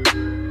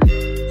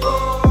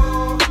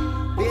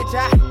 Bitch,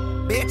 I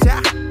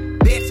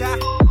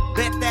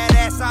bet that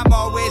ass, I'm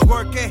always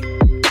working.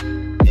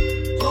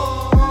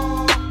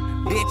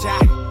 Bitch,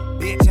 I.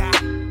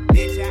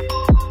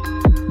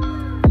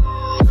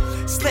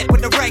 Slip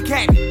when the rain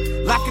came.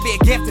 Life could be a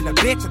gift and a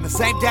bitch on the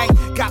same day.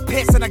 Got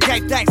pissed and I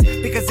gave thanks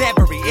because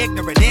every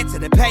ignorant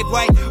incident paved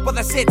way. Well,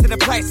 I sit to the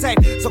place safe,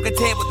 so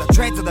content with the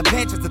trends and the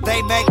pensions that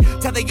they make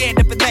till they end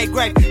up in their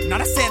grave.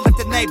 Not a cent left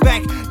in their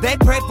bank. They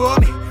prayed for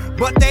me,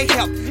 but they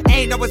help.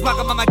 Ain't always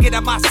welcome, I'ma get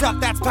it myself.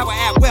 That's power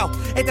at will.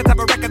 Ain't the type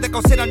of record that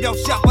gon' sit on your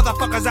shelf.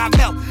 Motherfuckers, I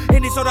melt.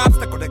 Any sort of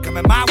obstacle that come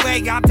in my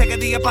way, I'm taking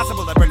the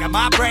impossible and bringing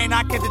my brain.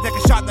 I came to take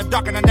a shot in the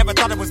dark and I never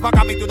thought it was fun.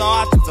 Got me through the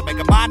hardships of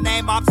making my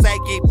name. I'm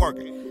saying keep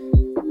working.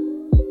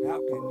 How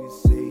can you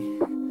see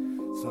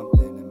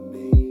something in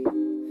me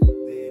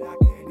that I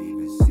can't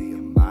even see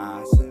in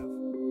myself?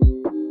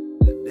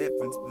 The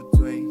difference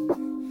between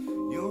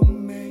you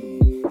and me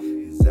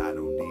is I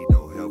don't need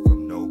no help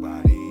from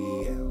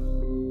nobody else.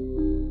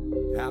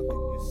 How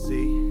can you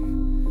see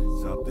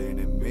something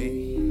in me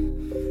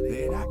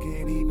that I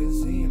can't even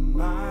see in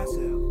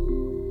myself?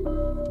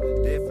 The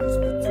difference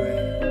between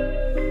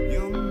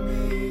you and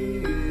me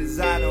is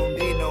I don't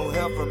need no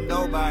help from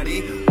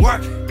nobody.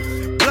 Work.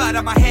 Blood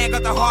on my hand,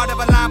 got the heart of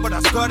a lion, but I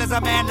stood as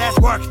a man, let's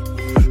work.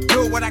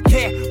 Do what I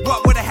can,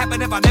 what would've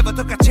happened if I never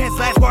took a chance,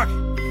 let's work.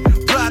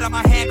 Blood on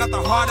my hand, got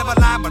the heart of a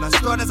lion, but I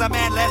stood as a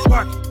man, let's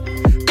work.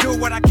 Do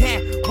what I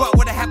can, what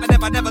would've happened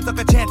if I never took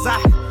a chance, I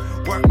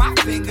work my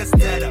fingers to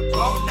the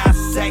bone, I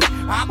say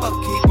I'ma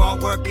keep on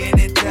working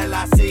until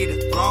I see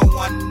the throne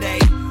one day.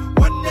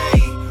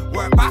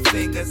 Work my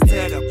fingers to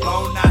the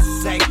bone, I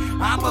say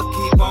I'ma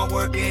keep on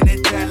working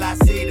until I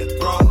see the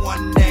throne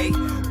one day.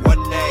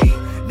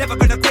 Never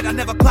gonna quit, I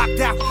never clocked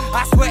out.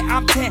 I swear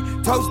I'm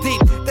 10 toes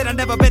deep. That I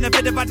never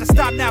benefited if I just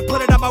stop now.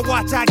 Put it on my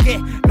watch, I get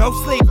no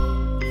sleep.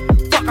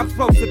 Fuck I'm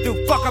supposed to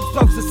do, fuck I'm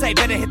supposed to say.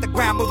 Better hit the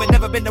ground moving,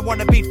 never been the one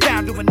to be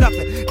found doing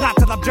nothing. Not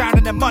till I'm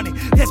drowning in money.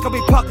 This gon'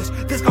 be published,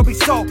 this gon' be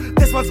sold.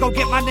 This one's gon'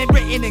 get my name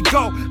written in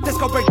gold. This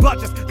gon' break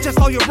budgets, just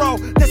slow your roll.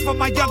 This for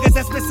my youngest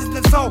that's missing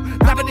the soul.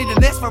 I've been needing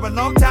this for a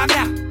long time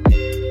now.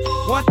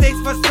 One thing's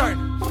for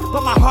certain,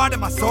 put my heart and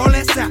my soul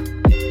in sound.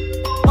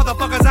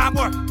 Motherfuckers, I'm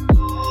working.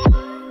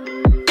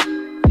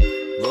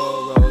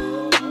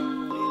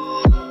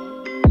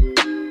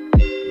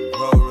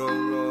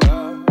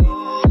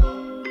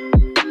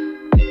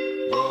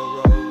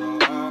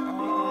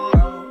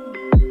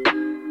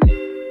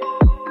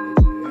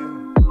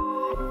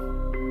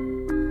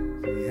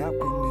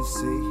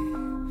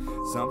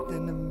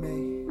 Something to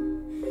me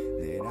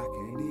that I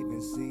can't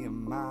even see in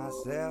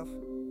myself.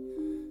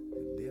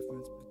 The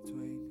difference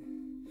between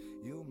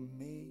you and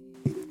me.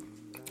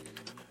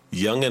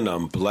 Young and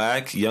I'm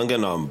black, young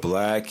and I'm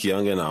black,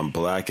 young and I'm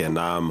black, and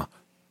I'm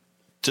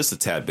just a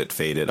tad bit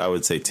faded. I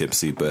would say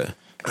tipsy, but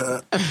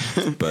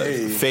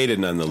faded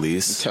none the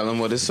least. Tell them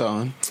what it's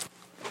on.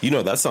 You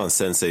know, that's on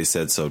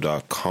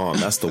senseisaidso.com.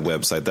 That's the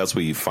website. That's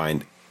where you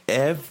find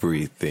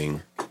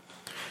everything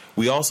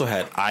We also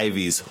had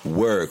Ivy's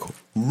work,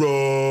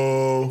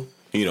 row.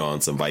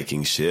 On some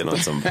Viking shit, on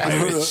some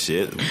pirate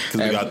shit. Because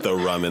we got the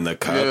rum in the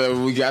cup.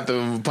 Yeah, we got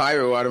the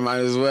pirate water, might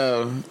as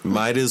well.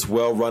 Might as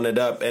well run it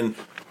up. And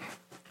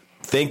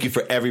thank you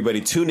for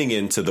everybody tuning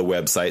in to the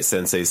website,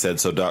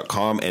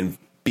 senseisaidso.com. And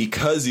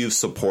because you've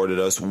supported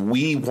us,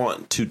 we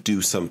want to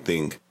do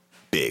something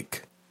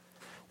big.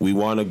 We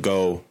want to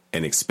go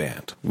and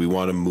expand. We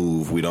want to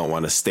move. We don't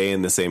want to stay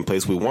in the same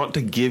place. We want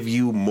to give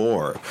you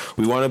more.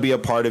 We want to be a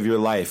part of your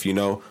life,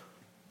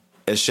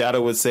 As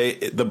Shadow would say,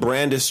 the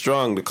brand is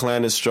strong, the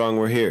clan is strong,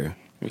 we're here.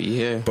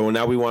 Yeah. But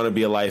now we want to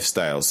be a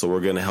lifestyle, so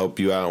we're going to help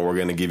you out, and we're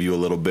going to give you a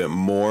little bit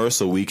more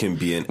so we can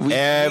be in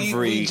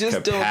every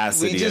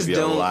capacity of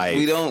your life.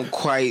 We don't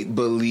quite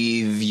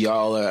believe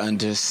y'all are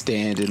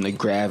understanding the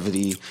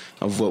gravity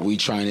of what we're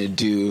trying to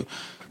do.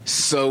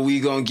 So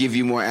we going to give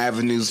you more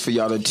avenues for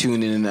y'all to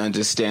tune in and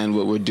understand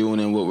what we're doing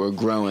and what we're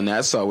growing.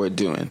 That's all we're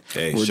doing.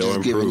 Hey, we're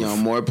just giving proof. y'all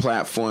more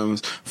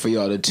platforms for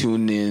y'all to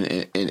tune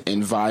in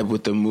and vibe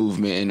with the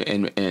movement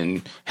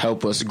and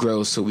help us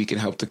grow so we can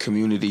help the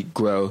community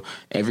grow.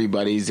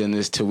 Everybody's in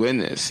this to win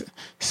this.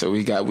 So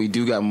we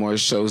do got more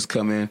shows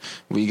coming.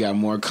 We got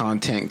more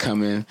content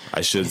coming.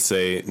 I should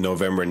say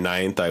November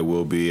 9th, I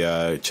will be,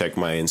 check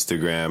my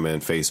Instagram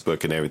and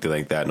Facebook and everything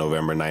like that.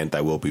 November 9th,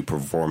 I will be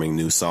performing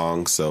new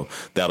songs. So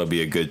that'll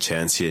be a good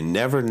chance. You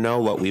never know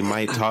what we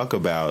might talk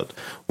about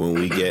when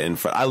we get in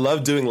front. I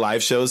love doing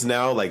live shows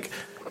now,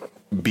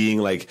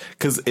 being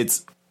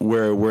because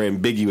we're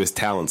ambiguous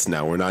talents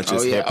now. We're not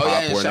just hip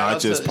hop. We're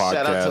not just podcasts.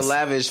 Shout out to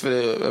Lavish for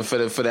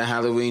the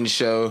Halloween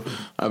show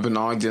up in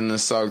Ogden, the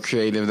Salt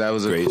Creative. That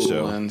was a great cool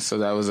show. one. So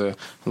that was a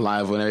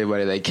live one.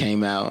 Everybody that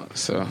came out.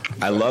 So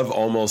I love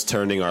almost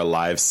turning our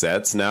live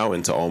sets now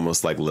into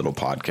almost like little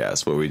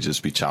podcasts where we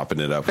just be chopping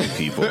it up with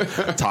people,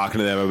 talking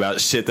to them about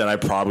shit that I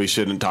probably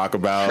shouldn't talk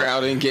about.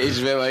 Crowd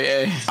engagement,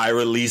 hey. I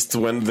released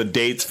the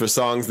dates for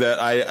songs that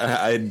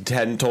I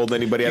hadn't told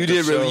anybody.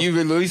 You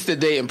released the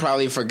date and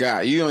probably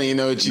forgot. You don't even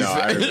know what you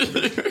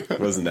said. I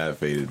wasn't that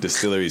faded.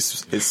 Distillery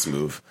is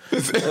smooth.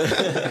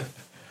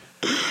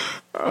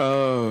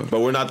 But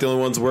we're not the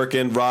only ones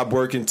working. Rob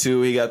working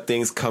too. He got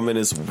things coming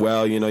as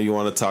well. You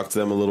want to talk to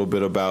them a little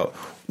bit about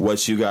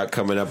what you got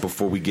coming up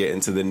before we get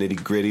into the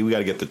nitty gritty. We got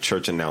to get the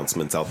church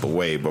announcements out the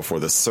way before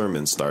the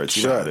sermon starts.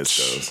 You know how this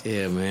goes.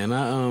 Yeah,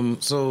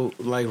 man. So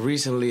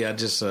recently, I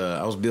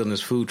was building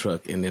this food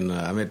truck, and then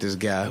I met this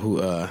guy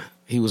who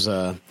he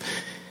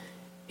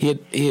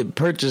had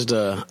purchased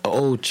a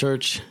old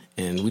church,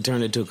 and we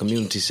turned it into a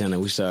community center.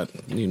 We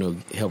started,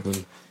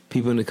 helping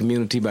people in the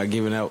community by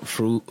giving out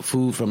food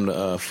from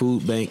the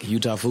food bank,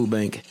 Utah Food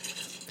Bank,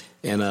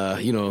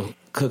 and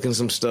cooking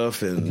some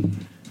stuff,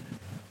 and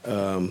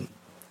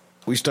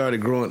we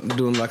started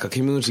doing like a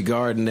community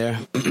garden there,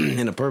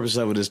 and the purpose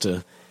of it is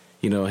to,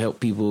 help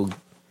people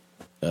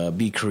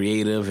be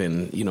creative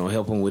and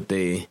help them with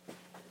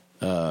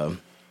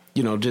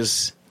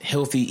just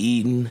healthy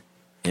eating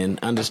and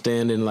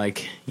understanding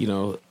life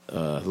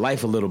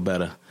a little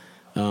better.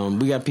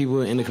 We got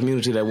people in the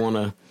community that want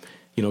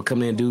to,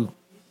 come in and do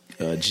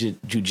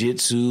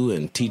jiu-jitsu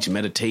and teach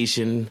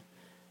meditation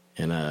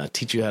and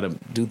teach you how to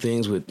do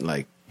things with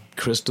like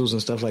crystals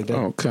and stuff like that.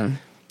 Okay.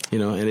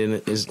 And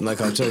then it's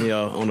like I was telling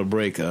y'all on the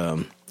break, we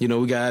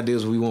got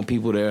ideas. We want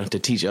people there to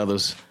teach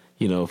others,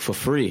 for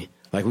free.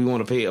 Like we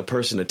want to pay a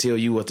person to tell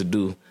you what to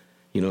do,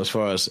 as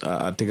far as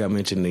I think I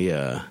mentioned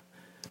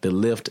the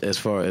lift as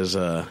far as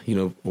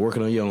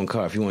working on your own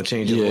car. If you want to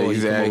change your oil,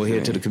 you come over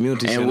here to the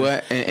community center.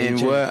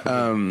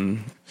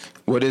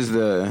 What is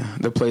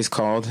the place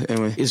called?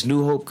 It's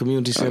New Hope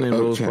Community Center in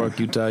Rose Park,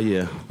 Utah.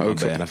 Yeah.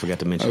 Okay. Bad. I forgot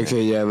to mention.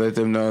 Okay, yeah. Let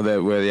them know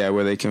that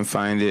where they can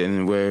find it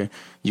and where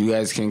you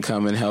guys can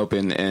come and help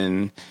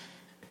and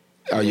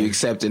are you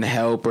accepting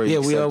help or? Yeah,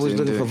 we always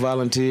looking for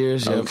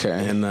volunteers. Yep.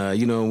 Okay, and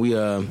we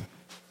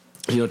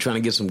trying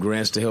to get some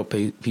grants to help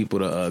pay people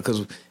to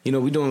because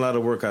we're doing a lot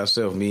of work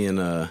ourselves. Me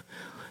and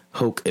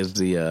Hoke is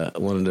the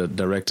one of the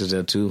directors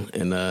there too,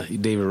 and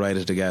David Wright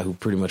is the guy who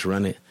pretty much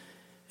run it.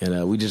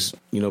 And we just,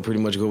 pretty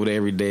much go over there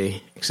every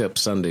day except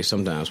Sunday.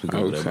 Sometimes we go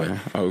over there.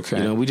 But,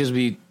 okay. We just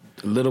be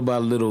little by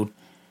little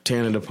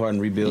tearing it apart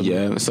and rebuilding.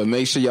 Yeah, so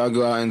make sure y'all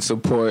go out and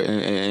support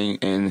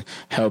and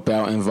help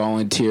out and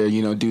volunteer,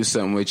 do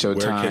something with your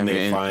time. Where can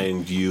they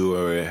find you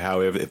or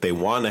however, if they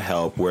want to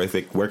help, where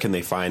can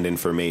they find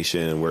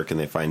information and where can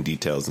they find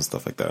details and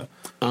stuff like that?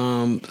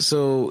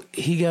 So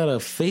he got a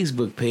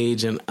Facebook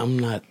page and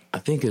I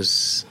think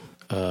it's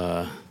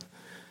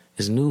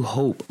New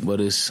Hope, but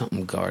it's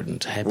something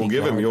Gardens. Happy Well,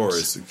 give Gardens. them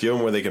yours. Give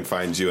them where they can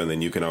find you, and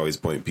then you can always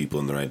point people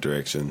in the right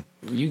direction.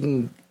 You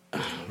can,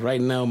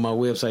 right now, my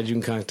website, you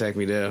can contact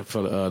me there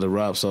for the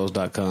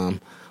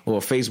robsauls.com or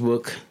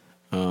Facebook,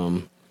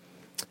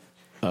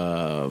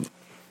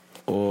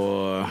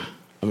 or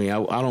I mean, I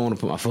don't want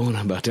to put my phone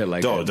about that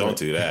like that. Don't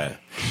do that.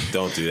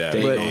 Don't do that.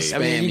 But, Hey, I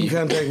mean, you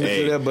can contact me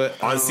through that,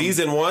 but... on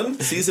season one,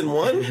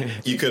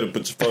 you could have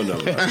put your phone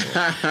number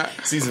out.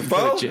 Season 4,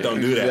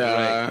 don't do that.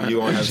 Yeah. You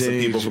want to have some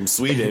people from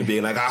Sweden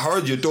being like, I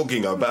heard you're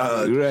talking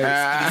about...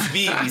 I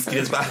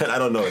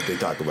don't know what they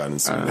talk about in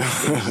Sweden.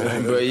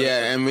 But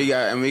yeah, and we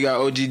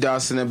got OG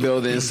Doss in the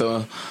building,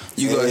 so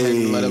you go ahead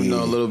and let them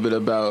know a little bit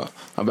about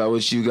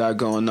what you got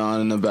going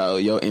on and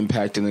about your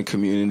impact in the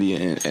community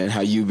and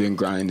how you've been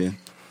grinding.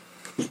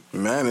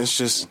 Man, it's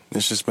just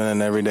been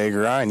an everyday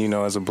grind, you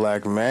know, as a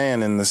black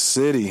man in the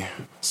city,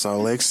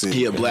 Salt Lake City.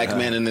 He a black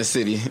man in the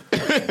city.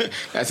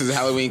 That's his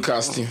Halloween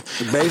costume.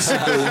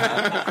 Basically,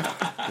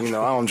 you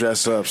know, I don't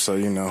dress up, so,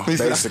 you know,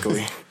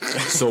 basically.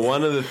 So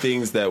one of the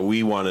things that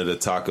we wanted to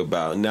talk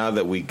about, now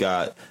that we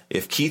got,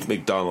 if Keith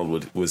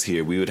McDonald was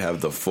here, we would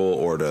have the full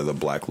order of the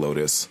Black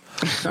Lotus.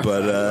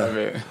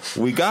 But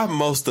we got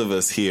most of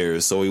us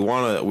here, so we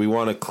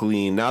want to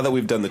clean. Now that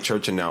we've done the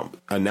church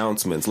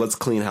announcements, let's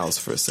clean house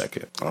for a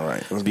second. All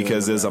right.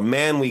 Because there's a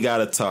man we got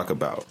to talk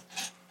about.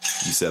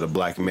 You said a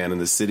black man in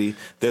the city.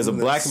 There's a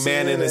black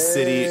man in the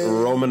city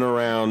roaming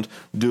around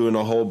doing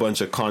a whole bunch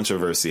of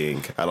controversy.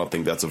 I don't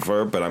think that's a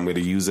verb, but I'm going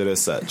to use it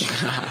as such.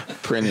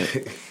 Print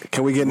it.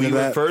 Can we get into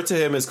that? We refer to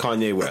him as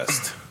Kanye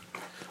West.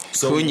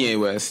 So Kanye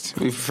West.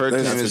 We refer to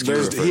him as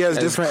he has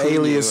different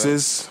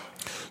aliases.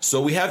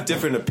 So we have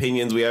different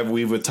opinions.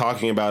 We were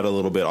talking about it a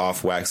little bit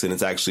off wax, and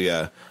it's actually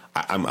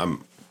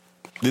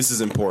this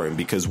is important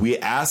because we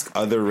ask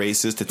other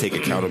races to take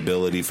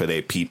accountability for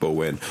their people.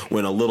 When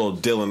a little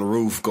Dylan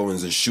Roof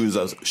goes and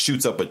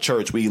shoots up a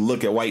church, we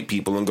look at white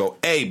people and go,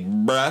 "Hey,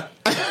 bruh,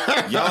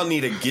 y'all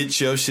need to get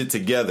your shit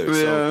together." Yeah.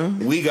 So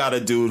we got a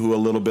dude who a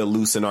little bit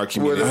loose in our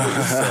community.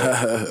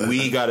 So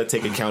we got to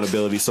take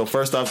accountability. So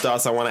first off,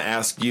 Doss, I want to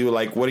ask you,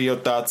 like, what are your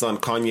thoughts on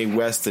Kanye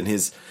West and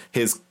his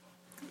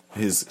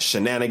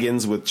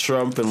shenanigans with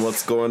Trump and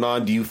what's going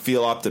on? Do you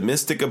feel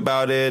optimistic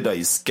about it? Are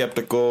you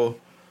skeptical?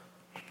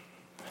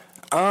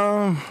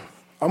 I'm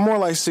more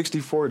like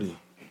 60-40.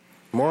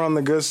 More on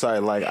the good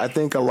side. Like, I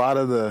think a lot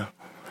of the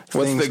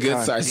What's the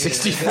good side?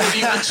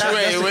 60-40 which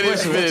way? What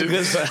is the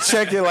good side?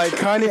 Check it. Like,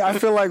 Kanye, I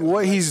feel like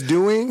what he's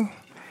doing,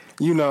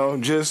 you know,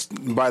 just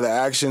by the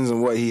actions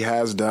and what he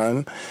has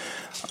done,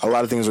 a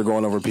lot of things are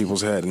going over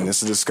people's head. And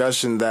it's a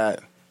discussion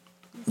that,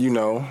 you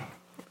know,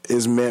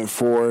 is meant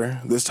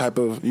for this type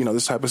of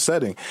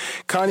setting.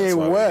 Kanye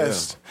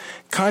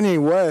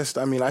West,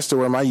 I mean, I still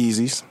wear my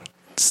Yeezys.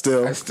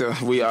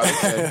 We are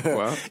okay.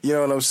 Well, you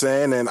know what I'm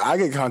saying, and I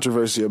get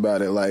controversy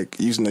about it. Like,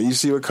 you know, you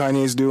see what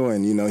Kanye's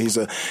doing. You know, he's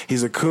a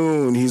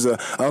coon, he's a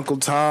Uncle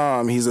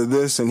Tom, he's a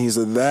this and he's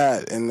a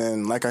that, and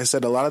then, like I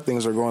said, a lot of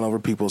things are going over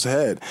people's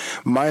head.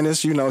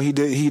 Minus, you know, he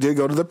did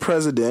go to the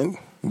president,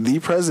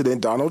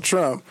 Donald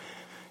Trump.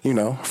 You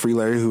know, free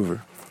Larry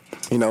Hoover.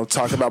 You know,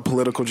 talk about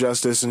political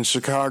justice in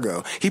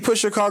Chicago. He put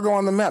Chicago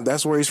on the map.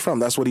 That's where he's from.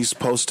 That's what he's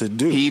supposed to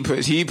do. He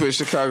put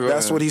Chicago.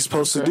 That's what he's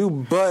supposed to do.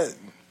 But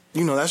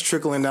you know, that's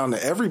trickling down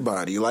to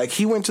everybody. Like,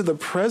 he went to the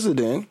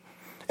president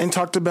and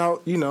talked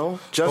about, you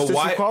know, justice,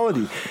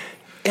 equality.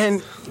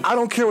 And I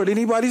don't care what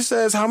anybody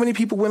says, how many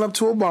people went up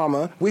to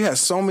Obama. We had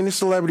so many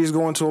celebrities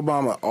going to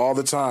Obama all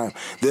the time.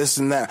 This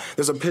and that.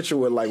 There's a picture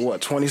with,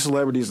 like, 20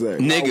 celebrities there.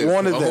 Niggas. Not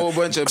one of them. A whole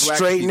bunch of black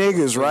straight people.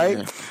 niggas, right?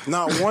 Yeah.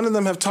 Not one of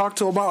them have talked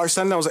to Obama or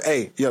sat down and was like,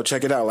 hey, yo,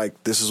 check it out.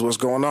 Like, this is what's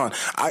going on.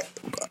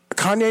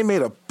 Kanye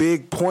made a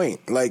big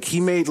point. Like, he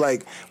made,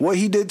 like, what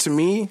he did to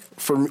me,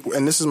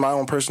 and this is my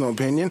own personal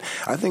opinion,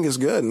 I think is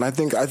good. And I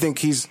think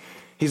he's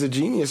a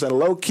genius. At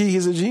low key,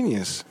 he's a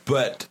genius.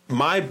 But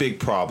my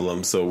big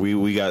problem, so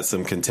we got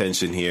some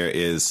contention here,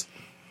 is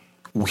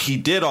he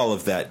did all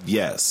of that,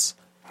 yes.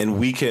 And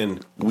we can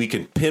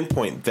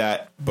pinpoint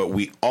that, but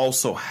we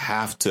also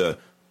have to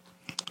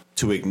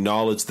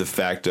acknowledge the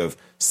fact of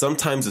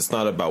sometimes it's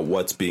not about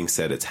what's being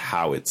said, it's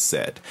how it's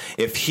said.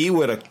 If he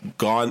would have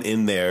gone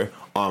in there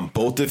on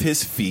both of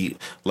his feet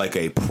like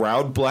a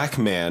proud black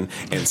man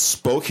and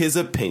spoke his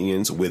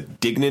opinions with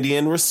dignity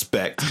and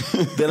respect,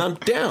 then I'm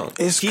down.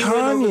 It's Kanye.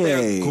 Went over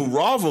there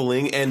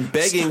groveling and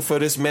begging for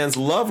this man's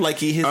love like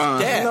he his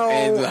dad. No,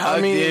 and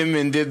hugged him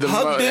and did the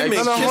hugged him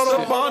and kissed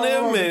up on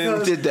him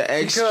and did the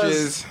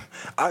extras.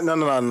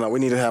 No. We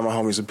need to have my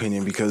homie's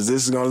opinion because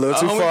this is going a little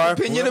too far.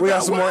 We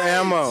got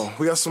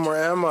some more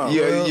ammo.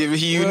 Yeah,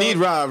 you need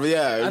Rob.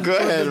 Yeah, go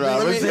ahead,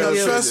 Rob.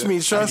 Trust me.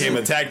 Became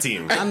a tag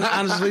team.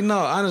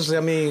 Honestly,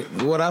 I mean,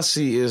 what I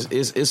see is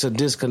it's a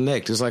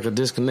disconnect. It's like a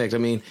disconnect. I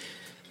mean,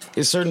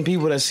 it's certain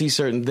people that see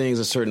certain things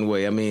a certain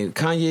way. I mean,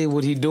 Kanye,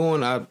 what he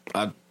doing,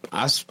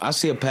 I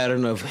see a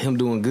pattern of him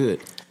doing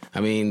good. I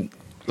mean,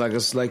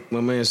 like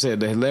my man said,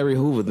 the Larry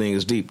Hoover thing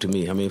is deep to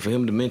me. I mean, for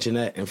him to mention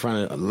that in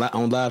front of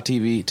on live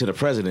TV to the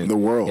president, the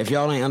world. If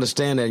y'all ain't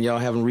understand that and y'all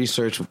haven't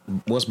researched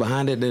what's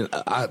behind it, then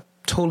I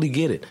totally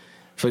get it.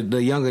 For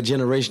the younger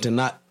generation to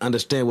not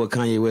understand what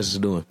Kanye West is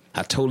doing,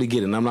 I totally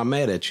get it, and I'm not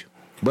mad at you.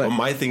 But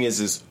my thing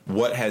is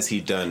what has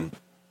he done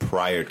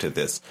prior to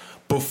this?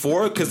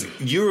 Before, because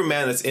you're a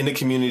man that's in the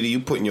community,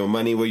 you putting your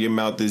money where your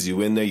mouth is,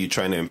 you in there, you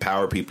trying to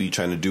empower people, you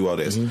trying to do all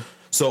this. Mm-hmm.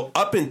 So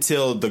up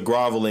until the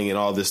groveling and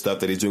all this stuff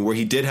that he's doing, where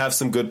he did have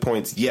some good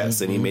points,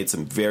 yes, and he made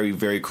some very,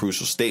 very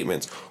crucial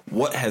statements.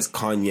 What has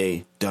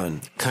Kanye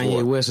done?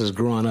 Kanye West is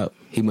growing up.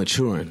 He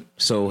maturing.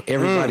 So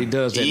everybody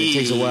does that. It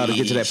takes a while to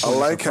get to that point. I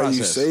like how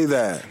you say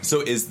that.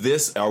 So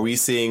are we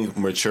seeing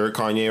mature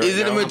Kanye right now? Is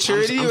it a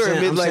maturity or a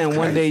midlife? I'm saying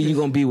one day you're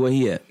going to be where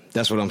he at.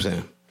 That's what I'm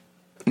saying.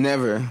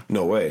 Never.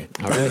 No way.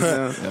 All right.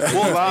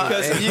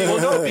 because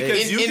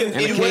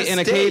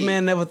a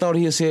caveman never thought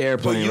he'd see an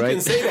airplane, you right?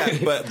 can say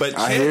that, but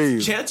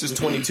Chance is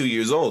 22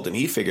 years old and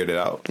he figured it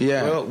out.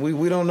 Yeah. Well,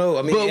 we don't know.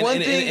 I mean,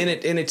 but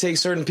it takes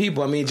certain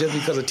people. I mean, just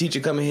because a teacher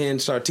come in here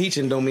and start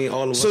teaching don't mean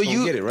all of us don't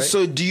get it, right?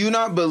 So do you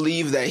not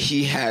believe that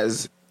he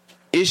has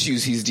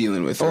issues he's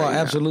dealing with? I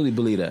absolutely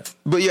believe that.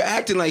 But you're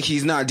acting like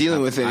he's not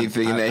dealing with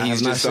anything and that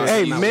he's just...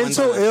 Hey,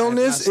 mental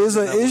illness is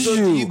an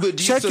issue.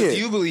 Check it. Do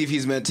you believe he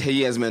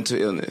has mental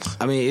illness?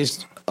 I mean,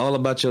 it's all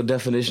about your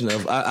definition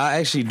of... I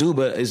actually do,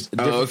 but it's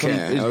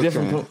different,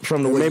 different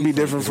from the way... Maybe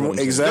different from...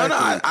 Exactly.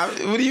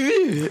 No, what do you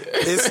mean?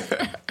 It's...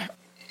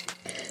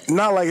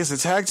 Not like it's a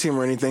tag team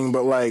or anything,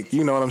 but like,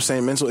 you know what I'm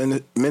saying?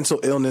 Mental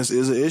illness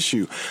is an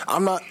issue.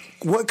 I'm not...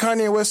 What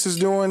Kanye West is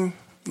doing,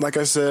 like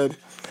I said...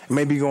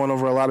 Maybe going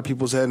over a lot of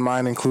people's head,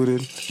 mine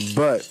included,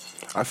 but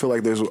I feel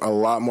like there's a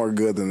lot more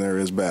good than there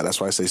is bad.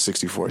 That's why I say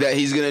 60-40. That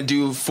he's gonna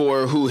do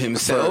for who,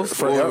 himself?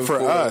 For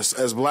us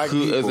as black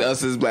people.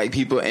 Us as black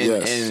people,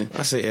 and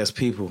I say as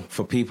people,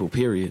 for people,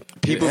 period.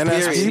 People, and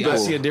period. As people. I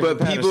see a different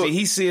pattern.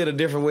 He see it a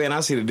different way, and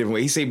I see it a different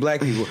way. He say black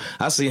people.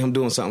 I see him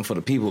doing something for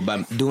the people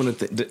by doing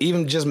it.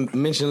 Even just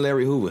mention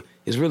Larry Hoover,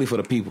 it's really for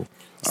the people.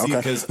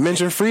 Okay.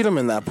 Mention freedom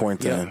in that point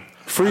then. Yeah.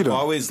 Freedom. I've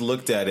always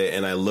looked at it,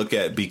 and I look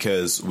at,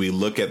 because we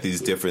look at these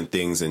different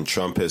things, and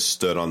Trump has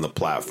stood on the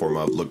platform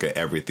of look at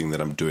everything that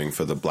I'm doing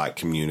for the black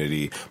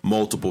community.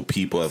 Multiple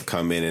people have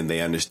come in, and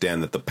they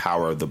understand that the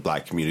power of the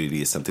black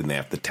community is something they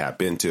have to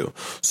tap into.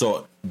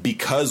 So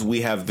because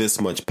we have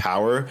this much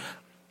power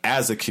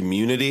as a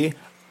community,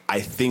 I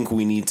think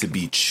we need to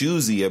be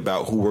choosy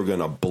about who we're going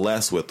to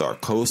bless with our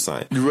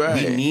cosign.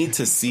 Right. We need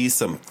to see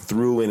some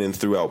through in and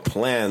throughout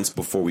plans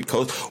before we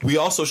we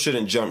also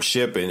shouldn't jump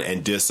ship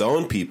and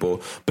disown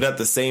people, but at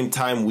the same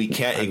time, we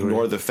can't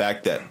ignore the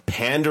fact that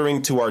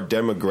pandering to our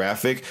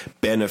demographic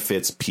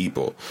benefits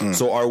people.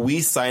 So are we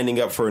signing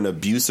up for an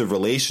abusive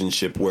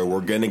relationship where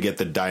we're going to get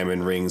the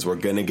diamond rings, we're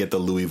going to get the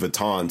Louis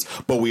Vuittons,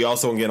 but we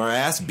also going to get our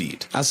ass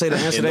beat? I say to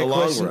answer that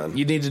question,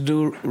 you need to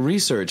do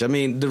research. I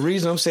mean, the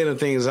reason I'm saying the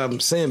things I'm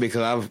saying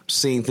because I've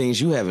seen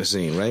things you haven't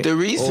seen, right? The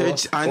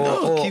research, I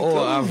know. Or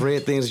I've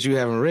read things that you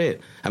haven't read.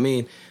 I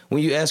mean,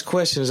 when you ask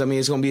questions, I mean,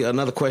 it's going to be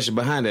another question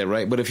behind that,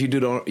 right? But if you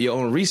do your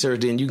own research,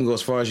 then you can go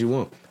as far as you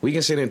want. We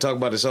can sit here and talk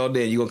about this all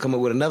day, and you're going to come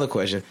up with another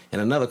question,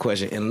 and another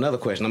question, and another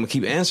question. I'm going to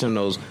keep answering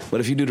those, but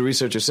if you do the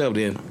research yourself,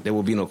 then there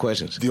will be no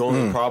questions. The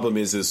only problem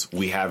is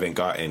we haven't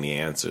got any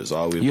answers.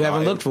 You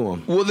haven't looked for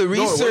them. Well, the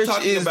research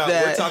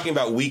we're talking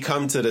about we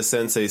come to the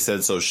Sensei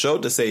Said So show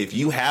to say if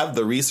you have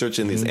the research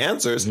and these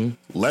answers,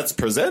 let's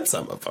present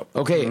some of them.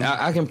 Okay,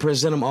 I can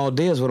present them all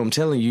day is what I'm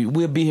telling you.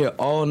 We'll be here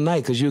all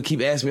night because you'll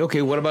keep asking me,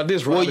 okay, what about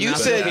this, Rob? Well, you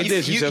said you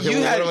had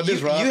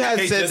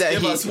said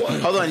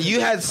that hold on. You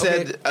had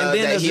said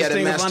that he had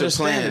a master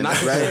plan,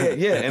 right?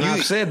 Yeah, and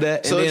I've said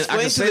that. So and then explain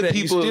I can say to the that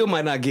people. You still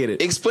might not get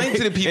it. Explain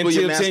to the people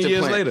your master 10 years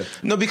plan. later.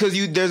 No, because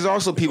there's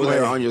also people that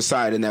are on your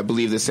side and that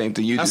believe the same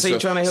thing you do. I say you're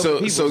trying to help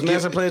people. So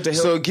master plan to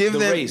help give the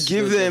them, race,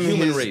 give them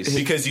human his race.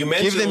 Because you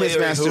mentioned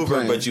Larry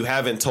Hoover, but you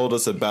haven't told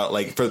us about,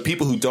 like, for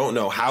people who don't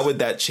know, how would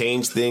that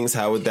change things?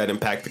 How would that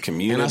impact the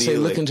community? And I say,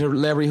 look into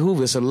Larry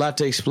Hoover. It's a lot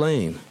to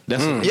explain.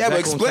 That's but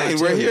explain.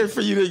 We're here for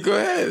you to go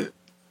ahead.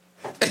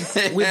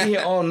 We'll be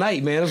here all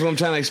night, man. That's what I'm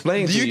trying to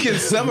explain to you. You can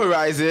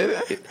summarize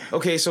it.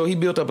 Okay, so he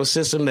built up a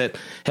system that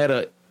had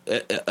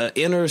a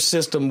inner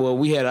system where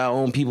we had our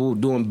own people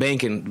doing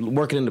banking,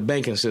 working in the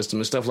banking system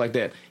and stuff like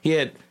that. He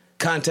had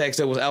contacts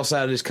that was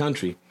outside of this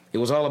country. It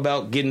was all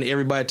about getting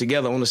everybody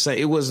together on the same.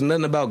 It was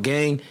nothing about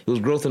gang. It was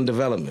growth and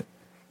development.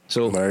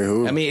 So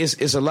I mean,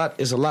 it's a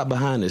lot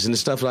behind this, and the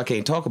stuff that I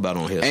can't talk about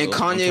on here. And so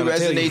Kanye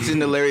resonates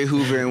into Larry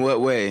Hoover in what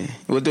way?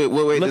 What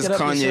way does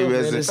Kanye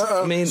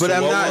resonate? I mean, but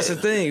I'm not. That's the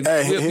thing. You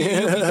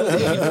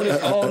do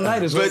this all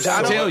night is what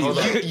I tell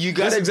you. You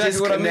got to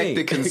disconnect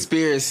the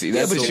conspiracy.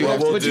 That's what you have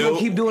to do. But you don't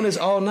keep doing this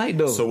all night,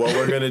 though. So what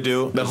we're gonna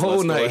do? The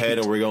whole night. Go ahead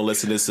and we're gonna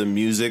listen to some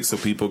music so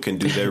people can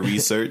do their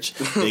research.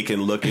 They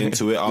can look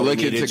into it.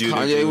 Look into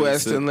Kanye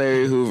West and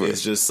Larry Hoover.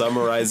 Let's just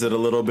summarize it a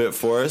little bit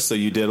for us. So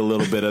you did a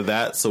little bit of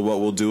that. So what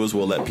we'll do is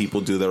we'll let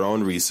people do their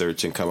own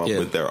research and come up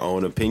with their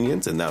own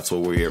opinions, and that's what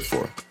we're here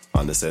for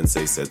on the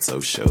Sensei Said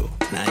So show.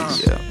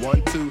 Nice.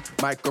 1, 2,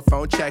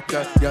 microphone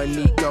checker. Young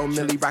Nico,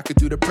 Millie rocking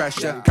through the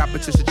pressure.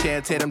 Competition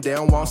chance hit them, they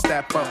don't want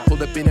step up.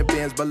 Pulled up in the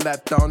bins, but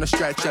left on the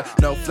stretcher.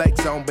 No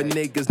flex zone, but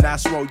niggas not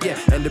swole, yeah.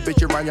 And the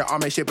bitch around your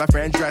arm ain't shaped like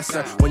friend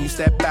dresser. When you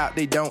step out,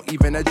 they don't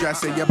even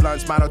address it. Your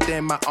blunt's model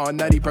thin, my all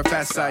nutty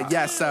professor.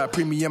 Yes, sir,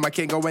 premium, I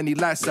can't go any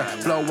lesser.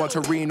 Flow on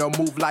Torino,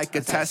 move like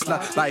a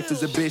Tesla. Life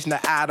is a bitch, now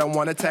I don't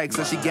wanna text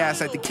her. She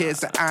gas like the kids,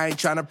 so I ain't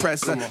tryna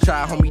press her.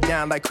 Try to hold me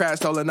down like Crash,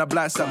 holding a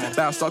blesser.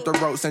 Bounce all off the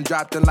ropes and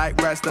dropped them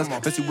like wrestlers.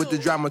 Messy with the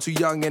drama, too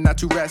young and not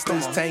too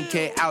restless.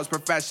 10K hours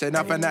profession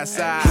up on that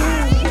side.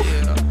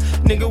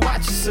 Nigga,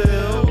 watch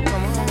yourself.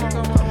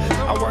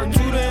 I work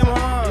too damn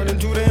hard and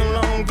too damn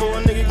long for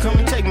a nigga come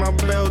and take my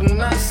belt.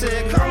 And I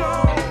said, come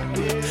on,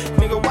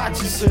 nigga,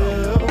 watch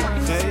yourself.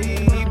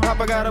 Hey,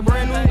 Papa got a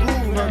brand new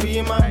groove, I be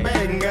in my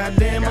bag, and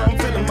goddamn, I'm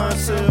feeling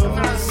myself.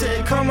 And I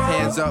said, come on.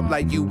 Hands up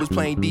like you was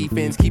playing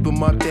defense, keep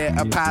them up there,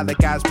 up high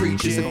like I was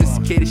preaching.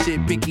 Sophisticated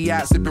shit, picky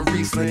out, sipping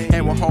Riesling.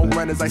 And with home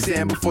runners like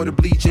Sam before the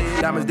bleaching.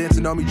 Diamonds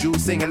dancing on me,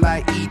 jewels singing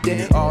like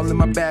Ethan. All in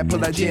my bag,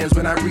 pull out jams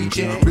when I reach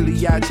it.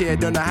 Really out here,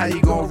 don't know how you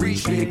gon'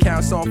 reach me.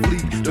 Accounts on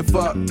fleek, the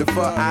fuck.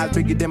 Eyes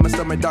bigger than my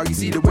stomach, dog, you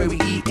see the way we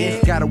eatin'.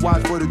 Gotta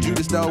watch for the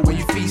Judas though when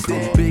you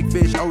feastin'. Big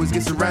fish always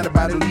get surrounded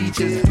by the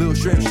leeches. Little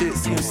shrimp shit,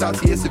 seem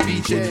salty as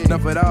ceviche.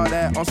 Enough of all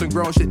that, on some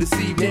grown shit this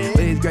evening.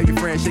 Ladies, grab your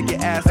friend, shake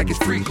your ass like it's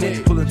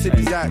freakin'. Pullin'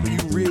 titties out, you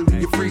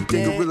really a freak.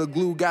 Think Gorilla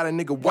Glue got a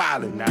nigga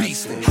wildin',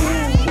 beastin'.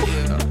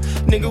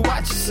 Nigga,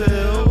 watch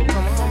yourself.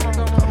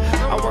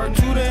 I work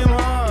too damn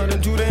hard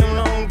and too damn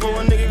long for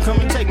a nigga come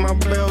and take my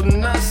belt.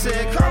 And I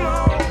said, come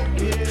on,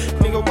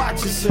 nigga,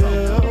 watch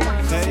yourself.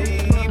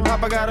 Hey,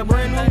 Papa got a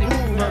brand new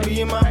groove, I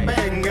be in my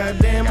bag, and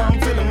goddamn, I'm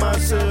feeling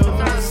myself.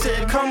 And I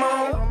said, come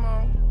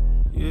on,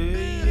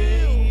 yeah.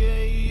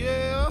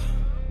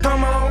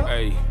 Come on,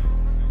 hey,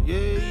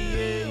 yeah.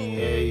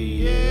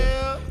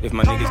 If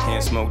my niggas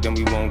can't smoke, then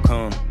we won't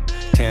come.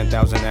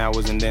 10,000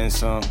 hours and then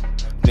some.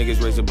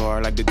 Niggas raise the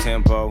bar like the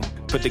tempo.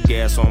 Put the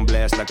gas on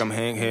blast like I'm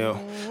Hank Hill.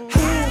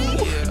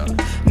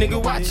 Nigga,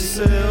 watch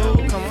yourself.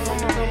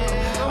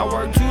 I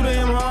work too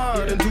damn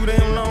hard and too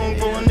damn long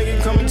for a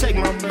nigga come and take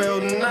my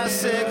belt. And I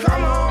said,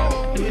 come on,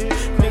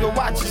 nigga,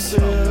 watch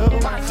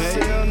yourself.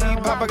 Hey,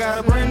 Papa got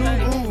a brand new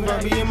groove,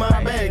 I be in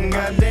my bag, and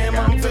goddamn,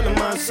 I'm feeling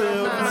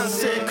myself. And I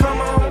said, come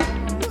on,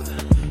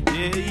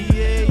 yeah.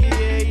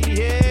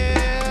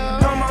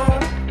 Come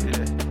on,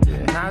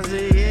 and I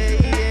said,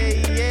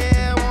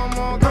 yeah. One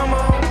more, come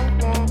on,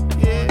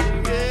 yeah.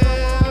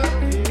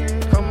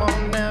 Come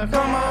on now,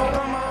 come on.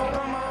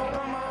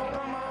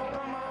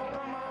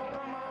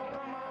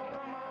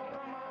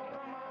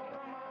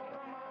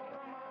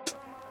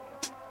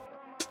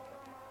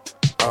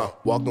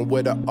 Walking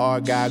with an R,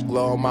 got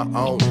glow on my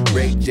own.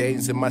 Ray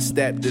J's in my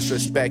step,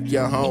 disrespect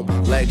your home.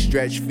 Legs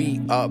stretch,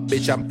 feet up,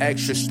 bitch, I'm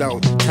extra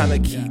stoned.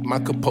 Tryna keep my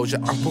composure,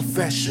 I'm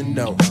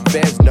professional.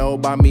 Fans know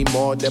about me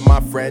more than my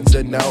friends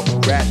will know.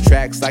 Rap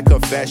tracks like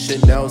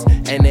confessionals,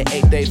 and it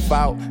ain't they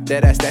fault.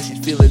 That she's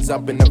feelings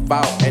up in the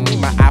vault. And need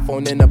my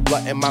iPhone and the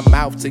blunt in my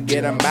mouth to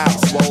get them out.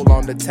 Swole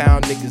on the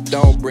town, niggas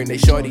don't bring they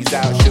shorties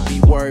out. Should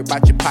be worried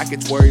about your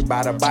pockets, worried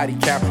about a body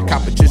count.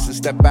 Competition,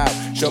 step out,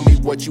 show me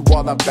what you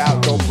all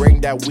about. Don't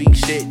bring that weak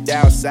shit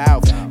down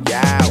south.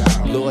 Yeah,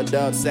 Lord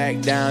Dub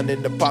sack down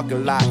in the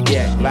parking lot.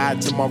 Yeah,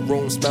 glide to my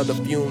room, smell the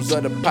fumes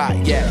of the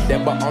pot. Yeah,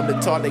 then but on the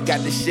toilet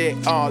got the shit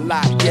all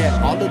locked.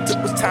 Yeah, all it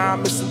took was time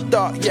and some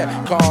thought.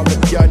 Yeah, call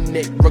him your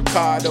Nick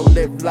Ricardo,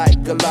 live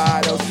like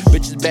gelato.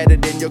 Bitches better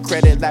than your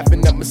credit,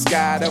 laughing up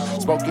Moscato.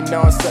 Smoking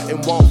on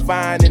something, won't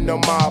find in no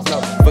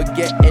Marlboro.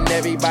 Forgetting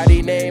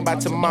everybody's name by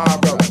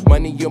tomorrow.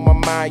 Money on my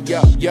mind,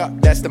 yup,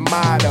 that's the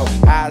motto.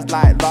 Eyes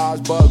like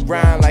Lars, bug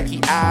grind like he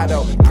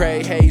idle.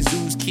 Pray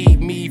Jesus keep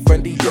me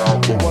from the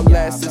Diablo,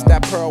 unless it's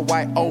that pearl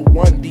white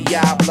 01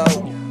 Diablo.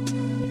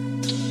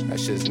 That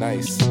shit's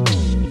nice.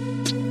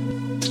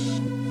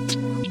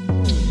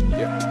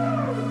 Yeah.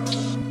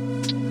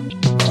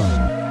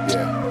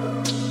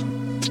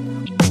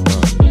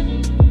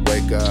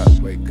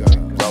 Wake up,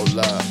 roll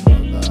up,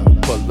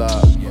 pull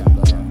up,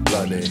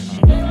 bloody.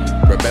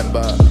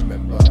 Remember,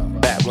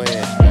 back when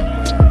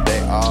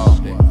they all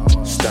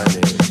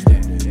stunning.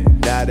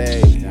 Now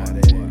they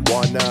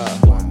wanna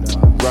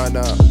run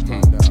up.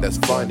 That's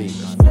funny.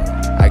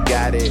 I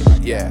got it,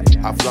 yeah,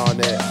 I flaunt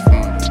it,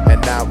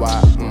 and now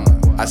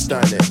I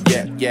stun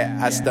it, yeah,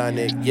 I stun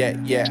it,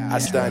 yeah, I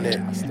stun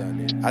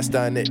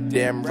it,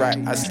 damn right,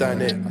 I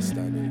stun it.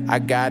 I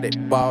got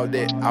it, balled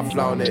it, I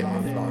flown it.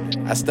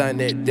 I stun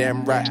it,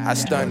 damn right, I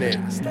stun it.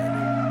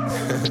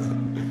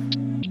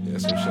 Yeah,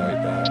 some shit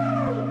like that.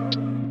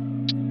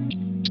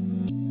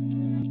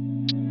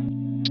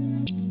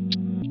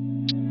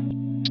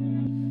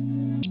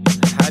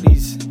 How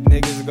these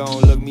niggas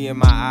gon' look me in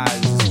my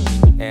eyes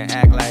and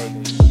act like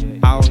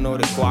I don't know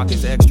the guac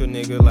is extra,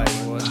 nigga? Like,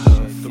 what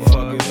the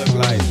fuck it look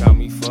like? Got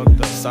me fucked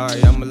up.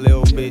 Sorry, I'm a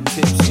little bit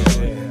tipsy.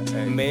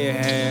 May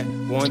have had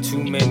one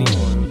too many.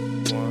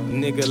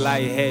 Nigga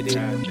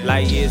lightheaded,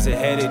 light years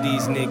ahead of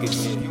these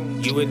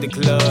niggas. You at the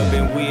club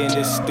and we in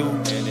the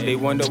stoop. They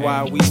wonder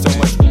why we so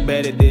much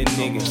better than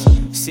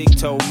niggas. Sick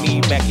told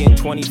me back in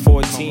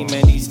 2014,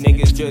 man, these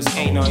niggas just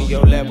ain't on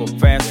your level.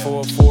 Fast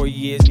forward 4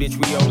 years, bitch,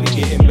 we only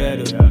getting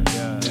better.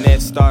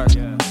 Let's start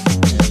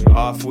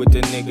off with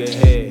the nigga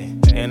head.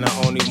 And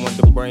I only want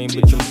the brain,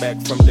 bitch, I'm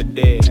back from the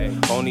dead.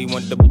 Only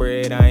want the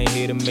bread, I ain't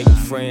here to make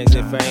friends.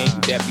 If I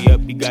ain't dap you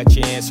up, you got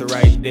your answer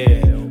right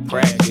there.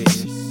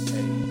 Practice.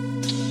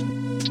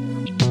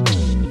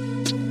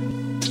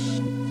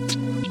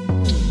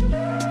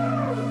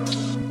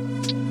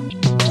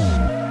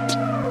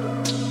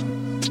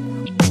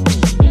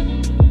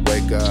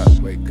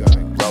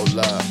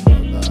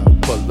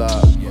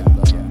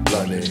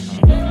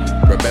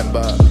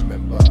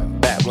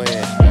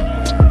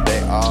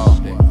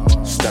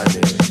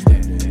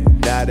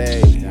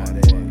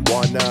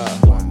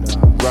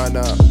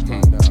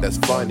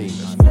 that's funny.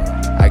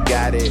 I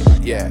got it,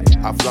 yeah,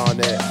 I flaunt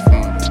it,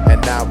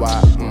 and now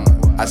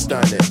I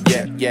stun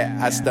it, yeah,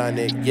 I stun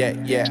it,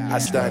 yeah, I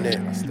stun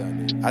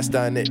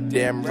it,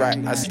 damn right,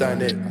 I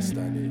stun it.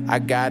 I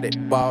got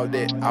it, balled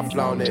it, I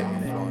flown it.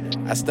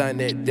 I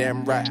stun it,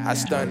 damn right, I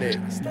stun it.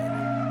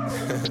 Yeah,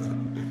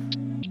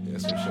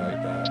 some shit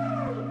like that.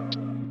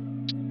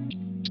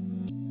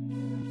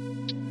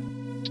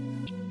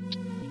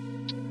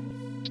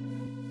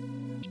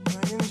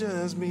 I can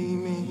just be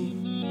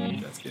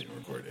me. That's getting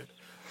recorded.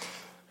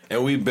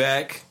 And we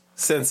back.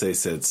 Sensei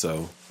Said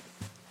So.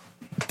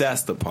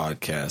 That's the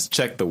podcast.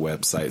 Check the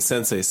website,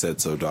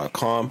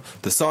 senseisaidso.com.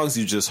 The songs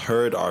you just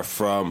heard are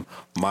from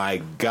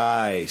my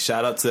guy.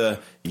 Shout out to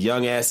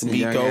Young Ass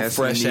Nico,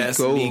 Fresh Ass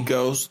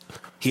Nico's.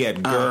 He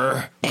had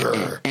grr.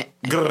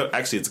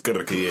 Actually, it's grr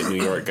because he's a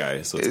New York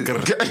guy, so it's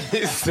grr.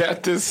 Is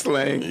that the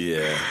slang?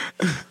 Yeah.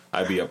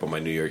 I be up on my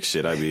New York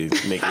shit. I be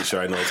making sure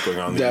I know what's going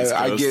on in the East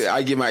Coast.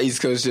 I get my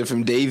East Coast shit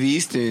from Dave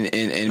East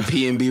and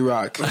P&B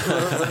Rock.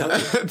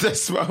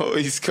 That's my whole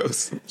East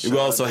Coast. We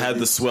also had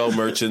the Swell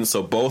Merchants,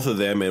 so both of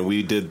them, and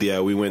we did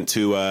we went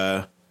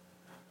to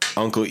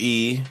Uncle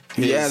E.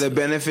 The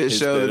benefit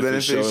show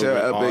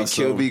up at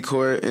Kilby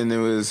Court, and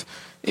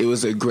it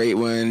was a great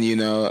one. You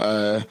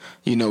know,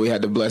 we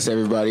had to bless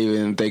everybody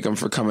and thank them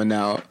for coming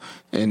out,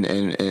 and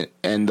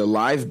the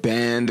live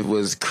band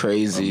was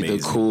crazy. Amazing.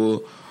 The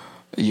cool.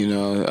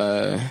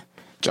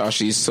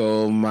 Joshy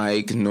Soul,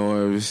 Mike,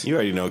 Norbs. You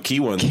already know Key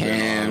One's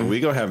been on. We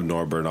gonna have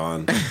Norbert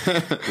on.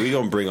 We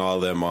gonna bring all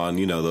of them on.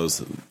 You know,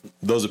 those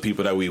are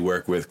people that we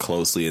work with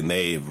closely, and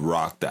they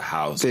rocked the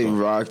house. They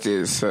rocked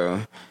it.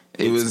 So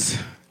it was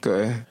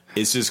good.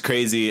 It's just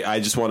crazy. I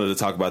just wanted to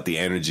talk about the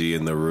energy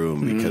in the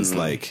room because,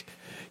 like,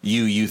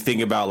 you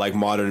think about like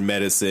modern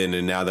medicine,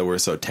 and now that we're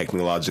so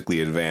technologically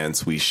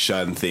advanced, we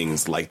shun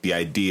things like the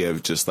idea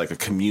of just like a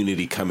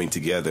community coming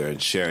together and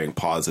sharing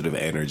positive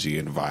energy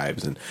and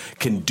vibes, and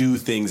can do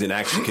things and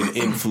actually can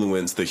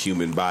influence the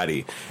human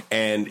body.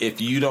 And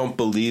if you don't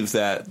believe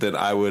that, then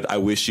I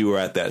wish you were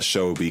at that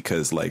show,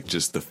 because like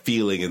just the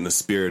feeling and the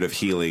spirit of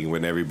healing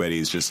when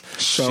everybody's just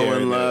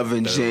showing love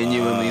and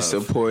genuinely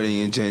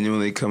supporting and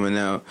genuinely coming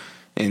out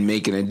and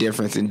making a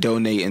difference and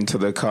donating to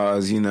the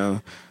cause,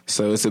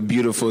 So it's a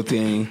beautiful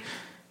thing.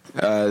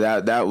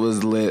 That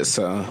was lit.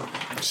 So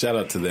shout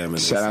out to them.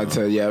 Shout out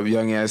to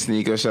Young Ass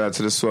Nico. Shout out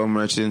to the Swell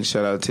Merchant.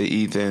 Shout out to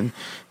Ethan.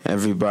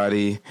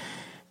 Everybody.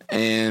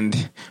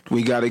 And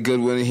we got a good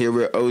one here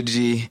with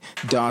OG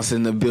Dawson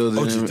in the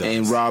building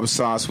and Rob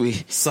Sauce.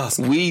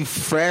 We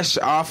fresh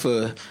off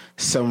of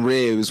some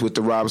ribs with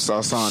the Rob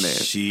Sauce on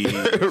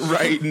it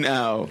right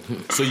now.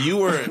 So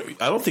I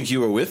don't think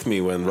you were with me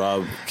when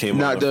Rob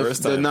came on the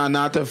first time.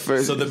 Not the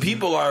first. So the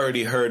people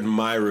already heard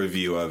my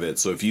review of it.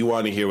 So if you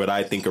want to hear what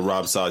I think of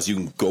Rob Sauce, you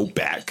can go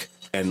back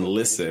and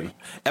listen.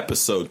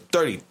 Episode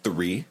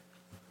 33.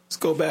 Let's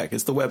go back.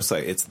 It's the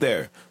website. It's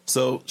there.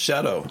 So,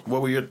 Shadow,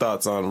 what were your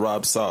thoughts on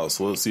Rob Sauce?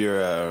 What's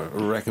your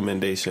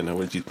recommendation, and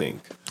what did you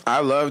think? I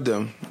loved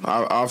them.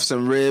 Off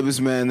some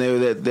ribs, man.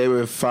 They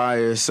were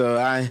fire. So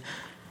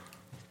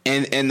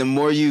and the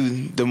more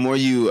you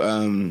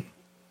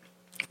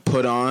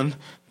put on,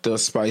 the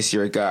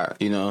spicier it got.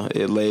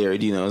 It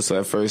layered. So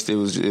at first it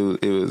was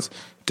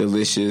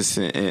delicious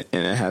and it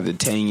had the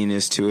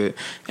tanginess to it,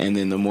 and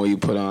then the more you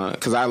put on,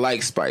 because I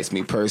like spice,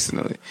 me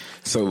personally,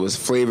 so it was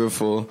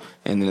flavorful,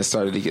 and then it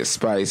started to get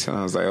spice, and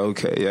I was like,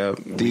 okay, yeah,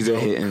 these are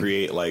hitting.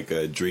 Create like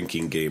a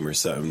drinking game or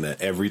something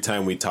that every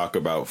time we talk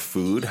about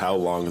food, how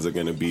long is it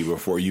going to be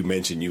before you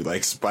mention you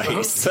like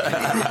spice?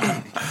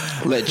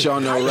 Let y'all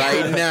know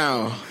right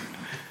now.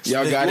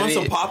 Y'all got want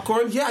some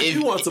popcorn? Yeah, I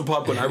do want some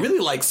popcorn. I really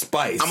like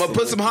spice. I'm gonna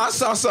put some hot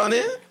sauce on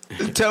it.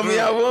 Tell me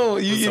I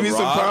won't. You give me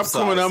some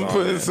popcorn. I'm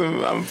putting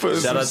some.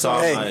 Shout out to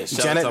hey,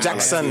 Janet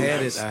Jackson.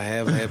 I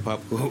have had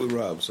popcorn with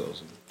Rob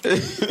Sauce.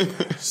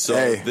 So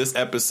this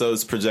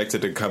episode's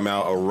projected to come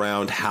out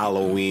around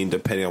Halloween,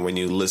 depending on when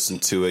you listen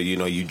to it.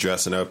 You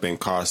dressing up in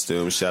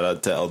costume. Shout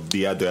out to El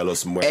Dia de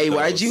los Muertos. Hey,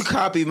 why'd you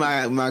copy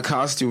my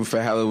costume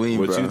for Halloween,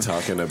 bro? What you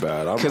talking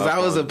about? Because I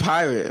was a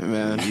pirate,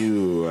 man.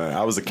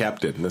 I was a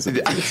captain. There's a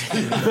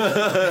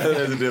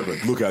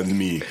difference. Look at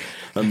me.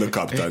 I'm the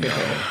captain.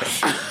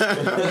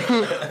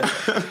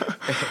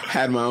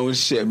 Had my own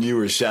ship. You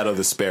were Shadow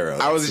the Sparrow.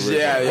 I was,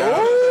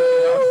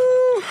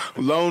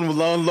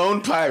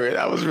 lone pirate.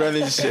 I was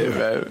running shit,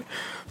 man.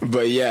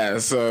 But yeah,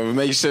 so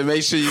make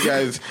sure you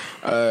guys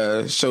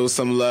show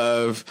some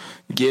love,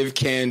 give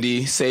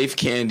candy, safe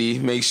candy.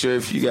 Make sure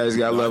if you guys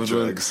got loved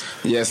ones,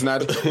 yes,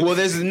 not. Well,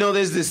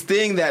 there's this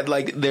thing that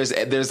like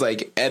there's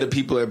like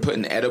people are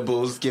putting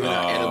edibles, giving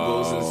out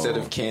edibles instead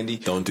of candy.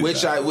 Don't do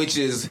that. Which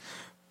is.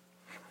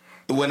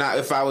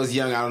 If I was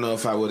young, I don't know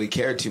if I would have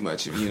cared too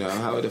much.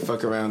 I would have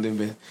fuck around and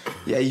been,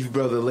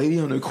 bro, the lady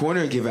on the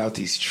corner give out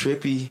these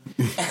trippy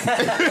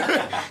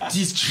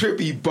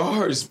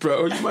bars,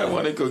 bro. You might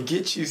want to go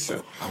get you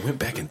some. I went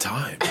back in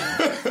time.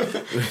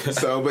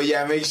 So, but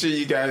yeah, make sure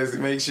you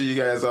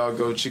guys all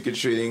go trick or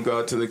treating, go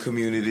out to the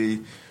community,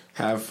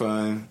 Have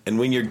fun. And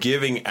when you're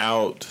giving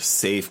out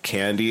safe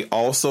candy,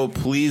 also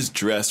please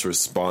dress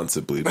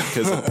responsibly,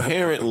 because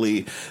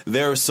apparently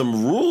there are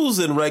some rules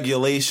and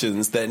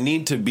regulations that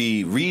need to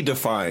be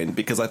redefined,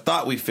 because I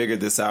thought we figured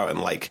this out in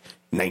like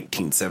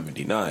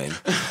 1979.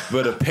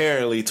 But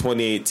apparently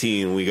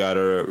 2018, we got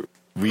to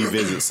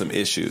revisit some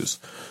issues.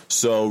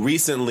 So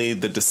recently,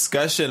 the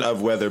discussion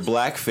of whether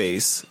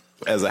blackface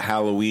as a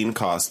Halloween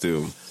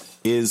costume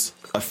is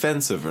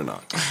offensive or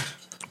not.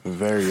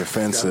 Very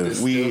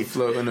offensive. We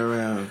floating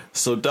around.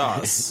 So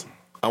Das,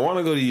 I want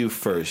to go to you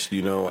first.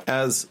 You know,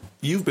 as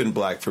you've been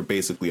black for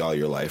basically all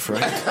your life,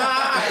 right?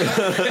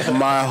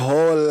 My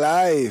whole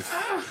life.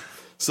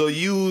 So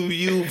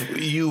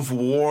you've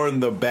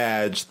worn the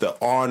badge, the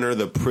honor,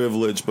 the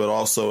privilege, but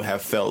also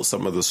have felt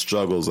some of the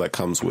struggles that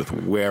comes with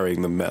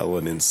wearing the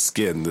melanin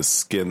skin,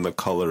 the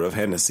color of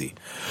Hennessy.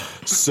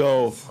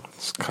 So,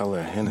 It's color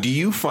of Hennessy. do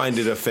you find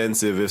it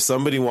offensive if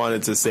somebody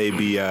wanted to say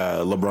be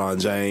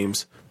LeBron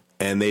James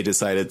and they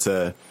decided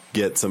to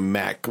get some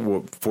MAC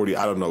 40?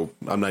 I don't know.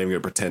 I'm not even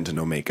going to pretend to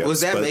know makeup.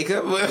 Was that but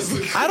makeup?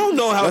 I don't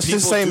know how Let's people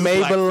just say do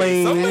Maybelline.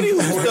 blackface. Somebody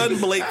who's done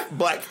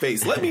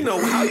blackface. Let me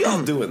know how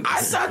y'all doing this.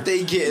 I thought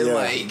they get Yeah.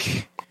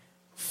 like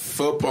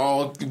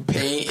football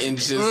paint and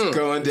just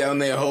going down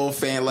their whole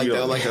fan like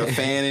they're like a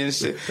fan and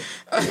shit.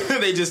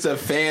 They just a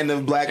fan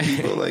of black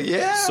people. Like,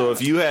 yeah. So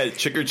if you had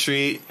trick or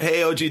treat,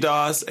 hey OG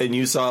Doss, and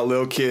you saw a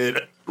little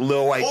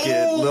white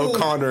kid, little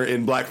Connor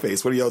in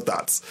blackface, what are your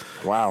thoughts?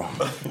 Wow.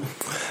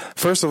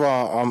 First of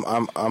all,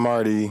 I'm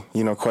already,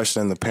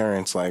 questioning the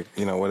parents. Like,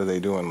 what are they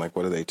doing? Like,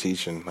 what are they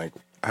teaching? Like,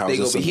 how they is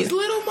go, this? he's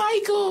little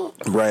Michael.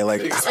 Right.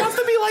 Like, It's supposed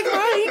to be like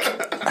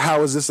Mike.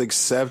 how is this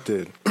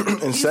accepted?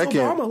 And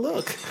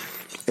Look.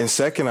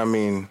 second, I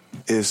mean,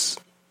 is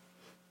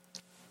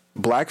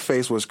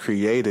blackface was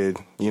created,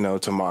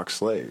 to mock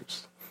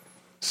slaves.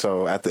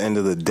 So at the end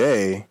of the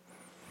day,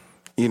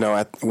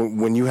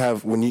 when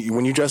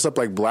you dress up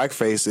like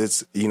blackface,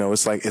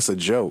 it's a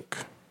joke.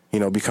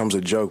 Becomes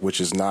a joke,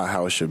 which is not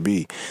how it should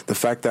be. The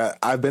fact that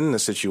I've been in a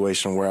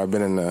situation where I've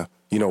been in a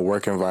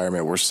work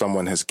environment where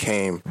someone has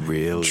came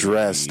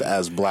dressed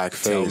as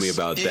blackface. Tell me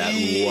about that.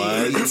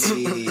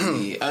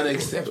 What?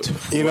 Unacceptable.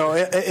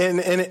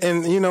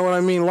 And you know what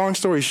I mean? Long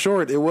story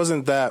short, it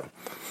wasn't that,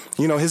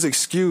 his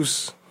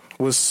excuse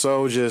was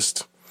so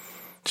just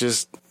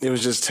it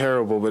was just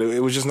terrible, but it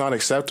was just not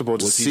acceptable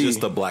to see. Was he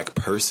just a black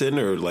person,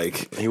 or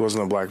like he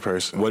wasn't a black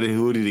person?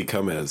 Who did he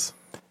come as?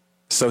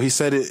 So he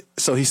said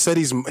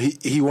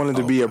he wanted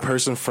to be a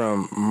person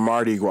from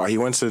Mardi Gras. He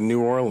went to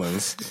New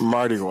Orleans,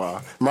 Mardi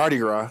Gras,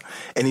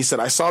 and he said,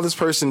 I saw this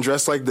person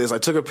dressed like this. I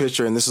took a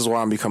picture, and this is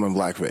why I'm becoming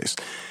blackface.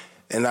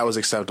 And that was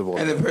acceptable.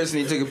 And the person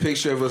he took a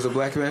picture of was a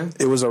black man?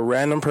 It was a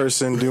random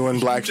person doing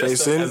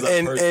blackface.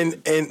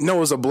 And no, it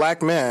was a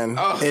black man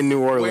in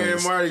New Orleans.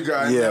 Wearing Mardi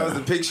Gras. Yeah. That was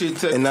the picture he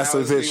took. And that's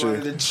the picture.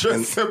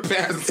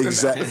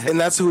 Exactly. And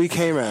that's who he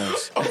came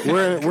as.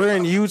 We're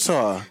in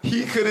Utah.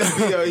 He couldn't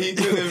be like...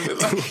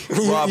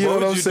 Rob, you know what what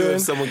would I'm you do saying?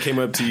 if someone came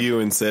up to you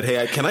and said,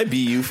 hey, can I be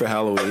you for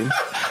Halloween?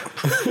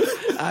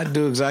 I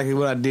do exactly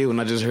what I did when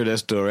I just heard that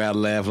story. I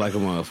laughed like a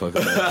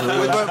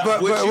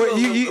motherfucker.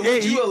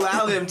 Would you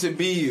allow them to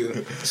be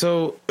you?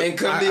 So And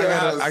come to your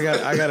house.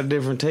 I got a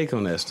different take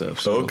on that stuff.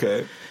 So.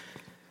 Okay.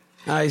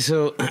 All right,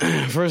 so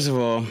first of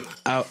all,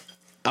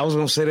 I was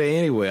gonna say that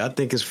anyway. I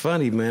think it's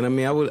funny, man. I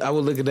mean, I would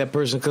look at that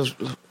person because,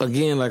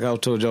 again, like I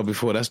told y'all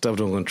before, that stuff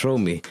don't control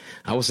me.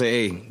 I would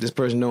say, hey, this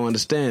person don't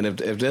understand.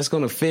 If that's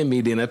gonna offend me,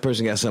 then that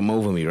person got something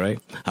over me, right?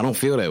 I don't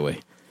feel that way.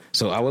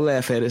 So I would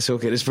laugh at it. Say,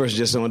 okay, this person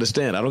just don't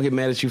understand. I don't get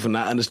mad at you for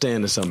not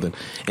understanding something.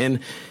 And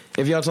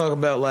if y'all talk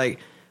about like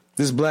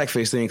this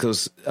blackface thing,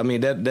 because I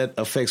mean that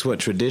affects what,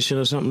 tradition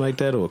or something like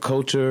that, or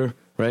culture,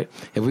 right?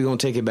 If we're gonna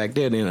take it back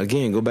there, then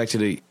again go back to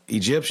the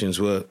Egyptians.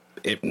 Well,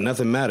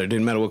 nothing mattered.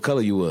 Didn't matter what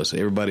color you was.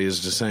 Everybody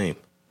is the same.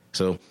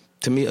 So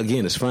to me,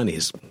 again, it's funny.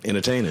 It's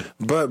entertaining.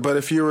 But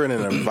if you were in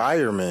an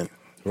environment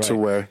to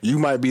where you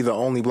might be the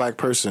only black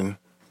person,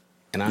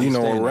 And I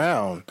understand that.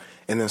 around.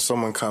 And then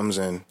someone comes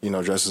in,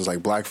 dresses like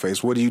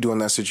blackface. What do you do in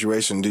that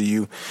situation? Do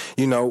you,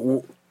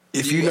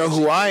 if you know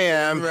who I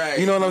am, Right.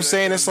 you know what I'm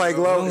saying? It's like, As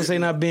long as they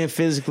not being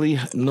physically,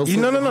 no,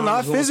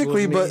 not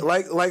physically, but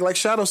like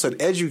Shadow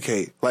said,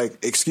 educate. Like,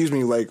 excuse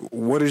me, like,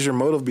 what is your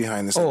motive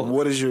behind this? Like,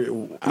 what is your,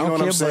 you I know don't what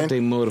care I'm saying? about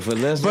their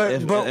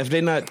motive. If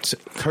they're not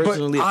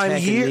personally I'm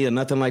attacking here- me or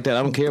nothing like that,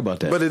 I don't care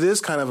about that. But it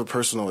is kind of a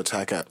personal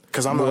attack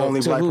because I'm the Well,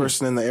 only to black who?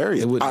 person in the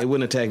area. It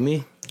wouldn't attack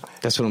me.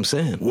 That's what I'm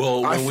saying.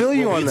 Well, I when feel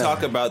you when on we that.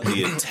 talk about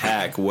the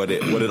attack, what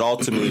it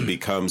ultimately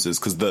becomes is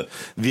because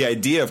the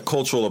idea of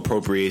cultural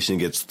appropriation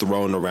gets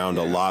thrown around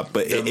a lot,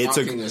 but They're it's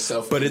mocking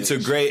yourself a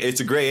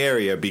gray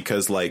area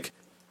because like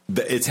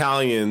the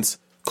Italians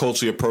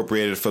culturally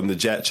appropriated from the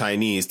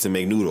Chinese to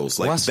make noodles.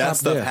 Like Why that stop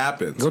stuff there?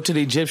 happens. Go to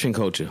the Egyptian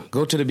culture.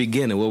 Go to the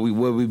beginning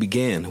where we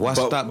began. Why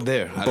stop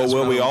there? But That's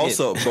what what we I don't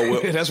also,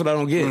 get. That's what I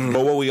don't get.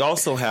 But what we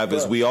also have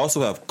is we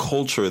also have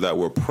culture that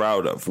we're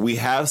proud of. We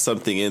have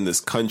something in this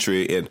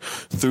country, and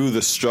through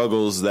the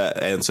struggles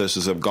that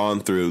ancestors have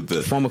gone through,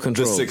 the Form of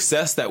control. the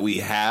success that we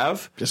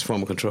have. Just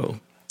form of control.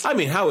 I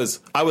mean,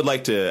 I would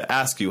like to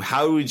ask you,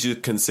 how would you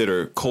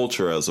consider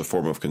culture as a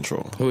form of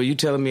control? Well, you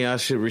telling me I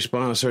should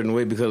respond a certain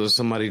way because of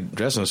somebody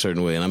dressing a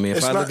certain way. And I mean,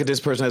 if I look at this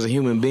person as a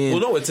human being,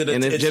 well, no, it's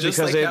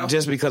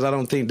just because I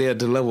don't think they're at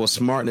the level of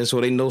smartness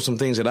or they know some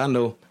things that I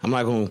know, I'm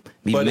not going to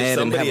be mad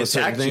and have a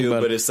certain thing.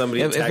 But if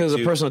somebody attacked you, if it was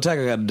a personal attack,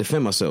 I got to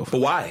defend myself.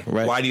 But why?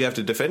 Right? Why do you have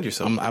to defend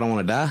yourself? I don't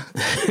want to die.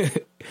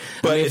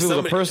 But I mean, if it was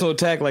a personal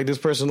attack, like this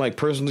person, like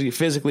personally,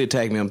 physically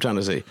attacked me, I'm trying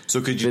to say.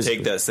 So could you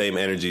take that same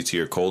energy to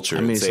your culture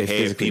and say,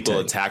 hey, if people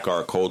attack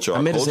our culture,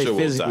 our culture will die? I meant to say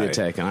physically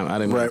attack, and I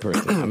didn't mean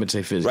personally. I meant to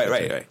say physically.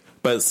 Right.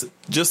 But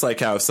just like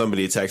how if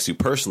somebody attacks you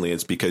personally,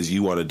 it's because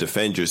you want to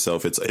defend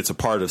yourself. It's a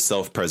part of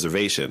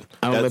self-preservation.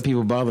 I don't let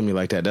people bother me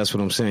like that. That's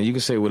what I'm saying. You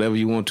can say whatever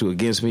you want to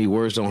against me.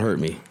 Words don't hurt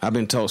me. I've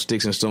been taught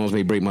sticks and stones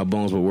may break my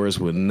bones, but words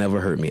would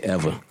never hurt me,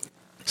 ever.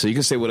 So you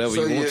can say whatever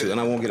you want to, and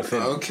I won't get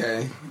offended.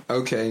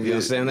 Okay. You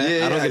understand that?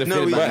 Yeah, I don't get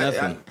offended by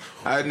nothing.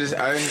 I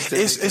understand.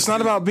 It's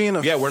not about being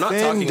offended. Yeah, we're not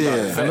talking about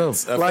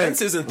offense.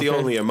 Offense isn't the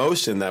only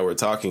emotion that we're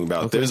talking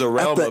about. Okay. There's a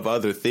realm of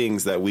other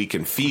things that we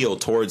can feel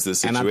towards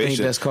this situation. And I think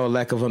that's called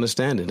lack of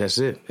understanding. That's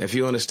it. If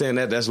you understand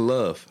that, that's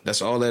love.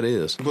 That's all that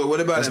is. But what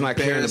about that's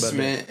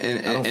embarrassment?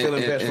 I don't feel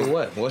embarrassed for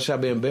what? What should I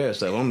be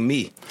embarrassed of? I'm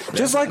me.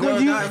 Just like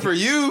when you... Not for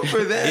you,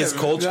 for that. Is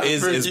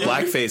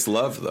blackface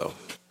love, though?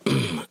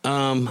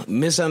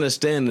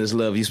 Misunderstanding is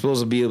love. You're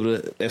supposed to be able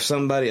to.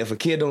 If a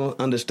kid don't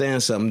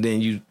understand something,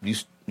 then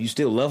you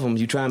still love them.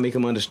 You try and make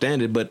them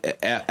understand it, but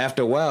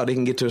after a while, they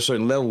can get to a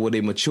certain level where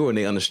they mature and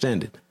they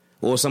understand it.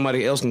 Or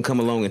somebody else can come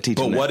along and teach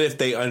them. But what if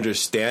they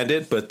understand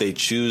it, but they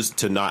choose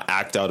to not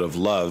act out of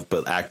love,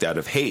 but act out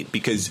of hate?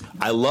 Because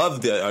I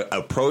love the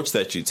approach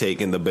that you take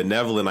and the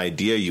benevolent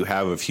idea you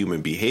have of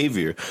human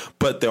behavior.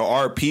 But there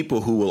are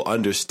people who will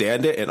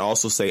understand it and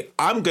also say,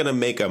 I'm going to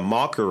make a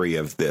mockery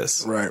of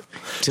this. Right.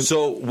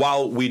 So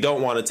while we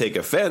don't want to take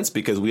offense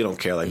because we don't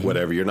care, like,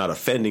 whatever, you're not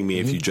offending me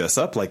if you dress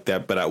up like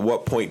that. But at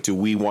what point do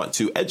we want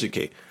to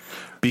educate?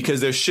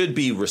 Because there should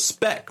be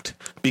respect.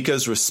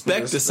 Because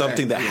respect is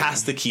something that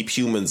has to keep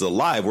humans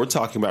alive. We're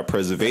talking about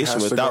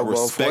preservation. Without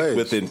respect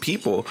within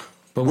people,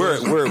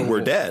 we're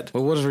dead.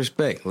 But what is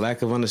respect?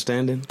 Lack of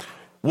understanding?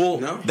 Well,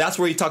 that's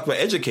where you talk about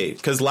educate.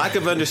 Because lack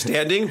of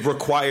understanding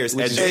requires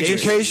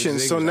education.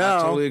 So now,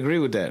 I totally agree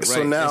with that. Right?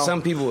 So now, and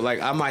some people, like,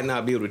 I might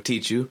not be able to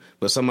teach you,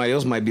 but somebody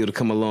else might be able to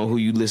come along who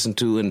you listen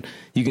to, and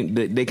you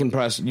can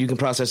process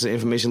the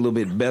information a little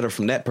bit better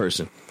from that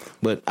person.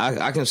 But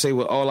I can say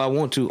all I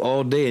want to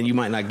all day, and you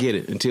might not get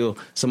it until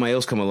somebody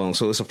else come along.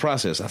 So it's a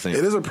process, I think.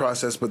 It is a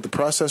process, but the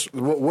process,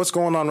 what's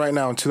going on right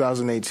now in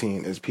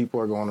 2018 is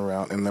people are going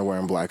around and they're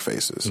wearing black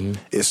faces.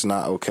 Mm-hmm. It's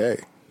not okay.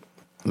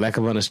 Lack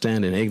of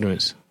understanding,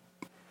 ignorance.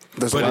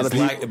 But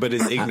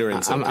it's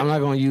ignorance. I'm not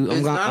going to use.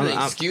 It's not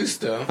an excuse,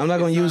 though. I'm not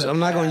going to use. I'm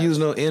not going to use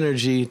no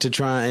energy to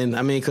try and.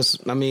 Because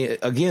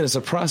again, it's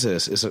a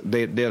process.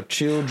 They're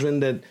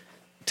children that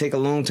take a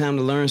long time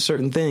to learn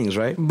certain things,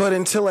 right? But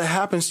until it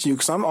happens to you,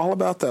 because I'm all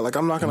about that. Like,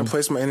 I'm not going to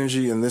place my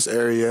energy in this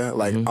area.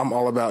 Like, I'm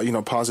all about,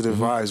 positive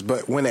vibes.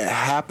 But when it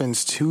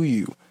happens to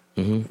you,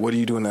 what do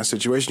you do in that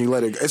situation? You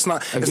let it. It's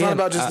not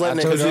about just letting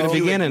it go. In the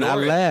beginning, I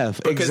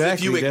laugh. Because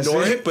if you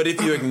ignore it, but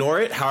if you ignore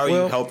it, how are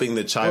you helping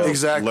the child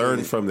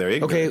learn from their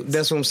ignorance? Okay,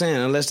 that's what I'm saying.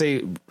 Unless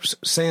they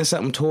saying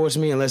something towards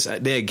me, unless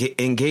they're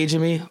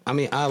engaging me,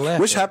 I laugh.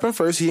 Which happened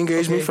first? He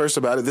engaged me first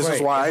about it. This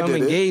is why I did it.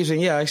 I'm engaged,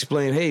 and I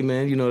explain. Hey,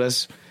 man,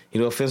 that's.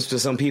 Offensive to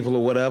some people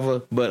or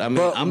whatever, but I'm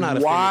not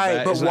offended by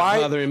it. It's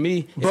not bothering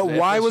me. But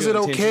why was it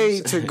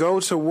okay to go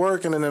to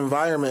work in an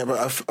environment,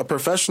 a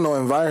professional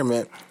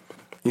environment,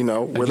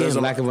 where there's a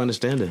lack of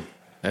understanding?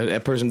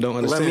 That person don't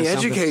understand. Let me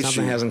educate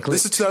something you. Hasn't clicked.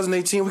 This is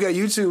 2018. We got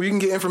YouTube. You can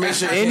get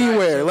information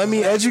anywhere. Let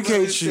me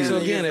educate you. So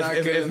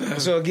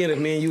again, if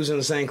me and you was in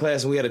the same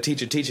class and we had a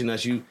teacher teaching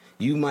us, you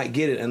might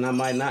get it and I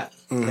might not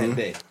that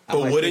day.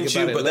 But wouldn't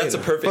you? But that's a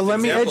perfect example. But let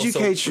me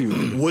educate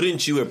you.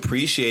 Wouldn't you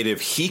appreciate if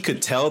he could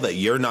tell that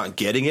you're not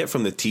getting it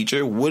from the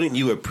teacher? Wouldn't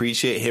you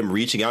appreciate him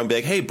reaching out and be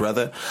like, hey,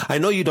 brother, I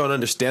know you don't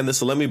understand this,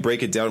 so let me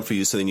break it down for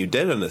you so then you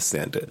did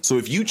understand it. So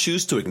if you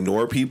choose to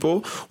ignore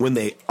people when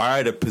they are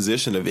at a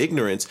position of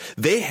ignorance,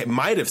 they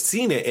might have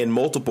seen it in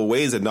multiple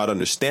ways and not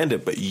understand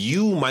it, but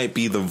you might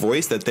be the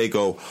voice that they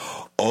go,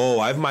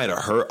 oh, I might have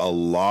hurt a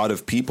lot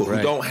of people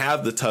who don't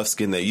have the tough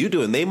skin that you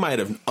do, and they might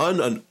have,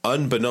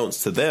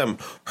 unbeknownst to them,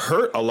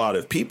 hurt a lot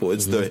of people.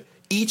 It's the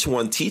each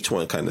one teach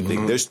one kind of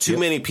thing. There's too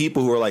many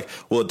people who are like,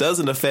 well, it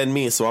doesn't offend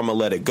me, so I'm going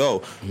to let it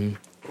go.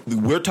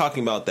 We're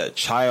talking about that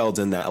child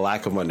and that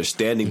lack of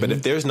understanding, but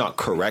if there's not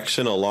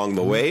correction along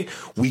the way,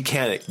 we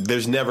can't,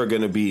 there's never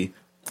going to be.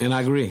 And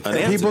I agree.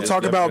 People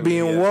talk about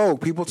being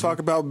woke. People talk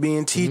about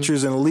being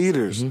teachers and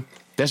leaders.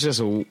 That's just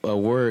a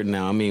word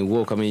now.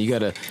 Woke. You got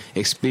to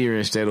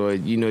experience that, or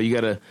you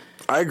got to.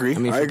 I agree.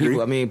 I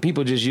agree.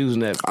 People just using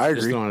that. I agree.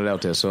 Just throwing it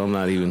out there. So I'm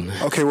not even.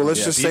 Okay. Well,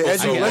 let's just say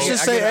educated.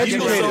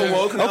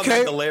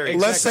 Okay.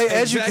 Let's say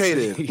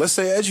educated. Let's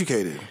say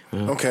educated.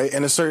 Okay.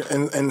 In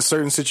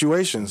certain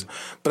situations,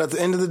 but at the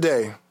end of the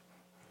day,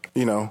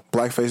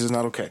 blackface is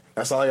not okay.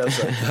 That's all I gotta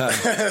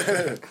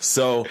say.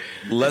 So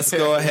let's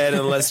go ahead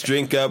and let's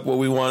drink up. What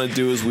we want to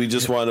do is we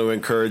just want to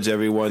encourage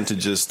everyone to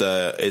just,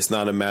 it's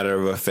not a matter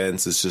of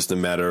offense. It's just a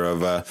matter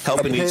of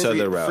helping each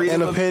other out.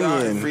 Freedom An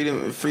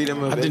opinion.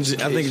 Freedom of I think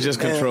it's just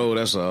control.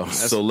 That's all.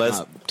 So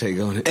let's take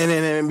on it.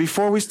 And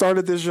before we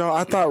started this, y'all,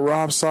 I thought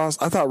Rob sauce.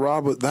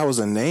 That was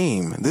a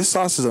name. This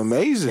sauce is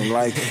amazing.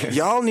 Like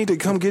y'all need to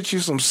come get you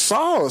some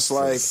sauce.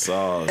 Like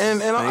sauce.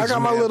 And I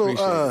got my man.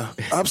 little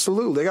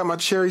absolutely. I got my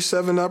cherry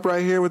 7-Up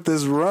right here with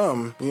this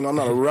rum. I'm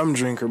not a rum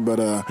drinker, but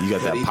you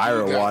got that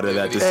pirate water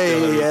that just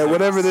hey,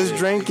 whatever this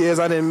drink is,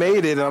 I didn't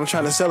made it, and I'm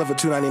trying to sell it for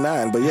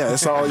 $2.99. But yeah,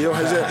 it's all yours.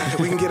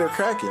 We can get it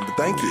cracking. But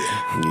thank you.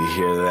 You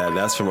hear that?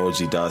 That's from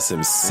OG Doss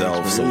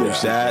himself. So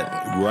with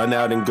that, run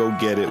out and go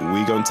get it.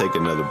 We gonna take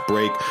another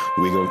break.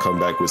 We gonna come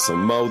back with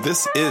some more.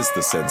 This is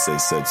the Sensei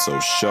Said So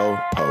show.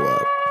 Pull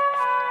up.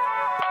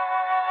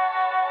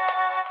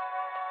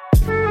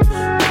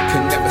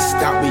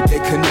 Stop me, they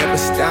could never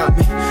stop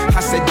me.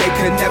 I said they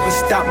could never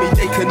stop me,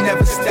 they could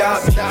never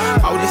stop me.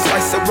 All this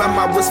ice around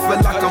my wrist feel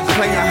like I'm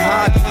playing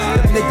hard.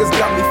 Them niggas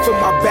got me for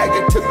my bag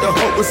and took the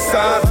whole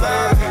aside.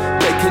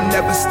 They could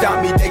never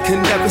stop me, they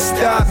could never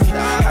stop me.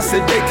 I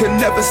said they could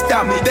never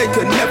stop me, they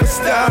could never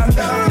stop me.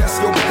 That's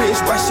your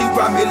bitch, why she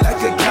ride me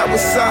like a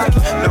Kawasaki?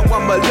 No,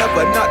 I'm a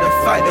lover, not a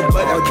fighter,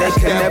 but they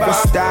can never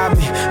stop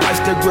me.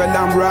 Ice the grill,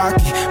 I'm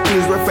rocky.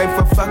 Please refrain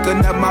from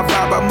fucking up my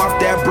vibe, I'm off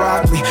that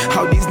broccoli.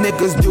 All these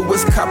niggas do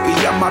is copy,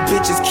 all my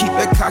bitches keep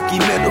it cocky.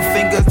 Middle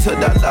finger to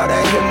the Lord,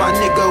 I hit my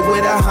nigga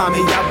with a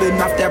homie. I've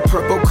been off that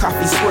purple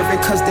coffee,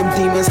 swerving cause them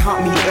demons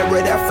haunt me. Air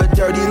it out for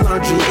dirty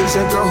laundry.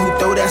 Asian girl who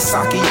throw that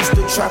sake, used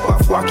to trap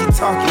off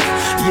walkie-talkies.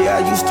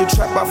 Yeah, I used to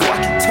trap off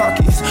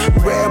walkie-talkies.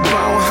 Red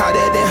bone,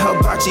 hotter than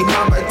hibachi,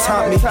 mama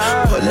taught me.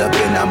 Pull up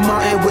in the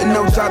mountain with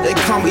no job, they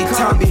call me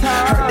Tommy.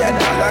 Heard that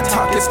all I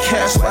talk is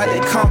cash, why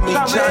they call me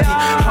Johnny?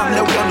 I'm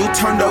the one who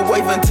turned the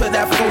wave into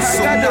that full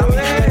tsunami.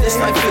 And it's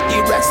like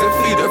 50 racks and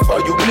feeder for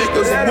you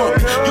niggas who want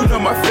me. You know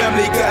my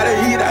family gotta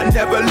eat, I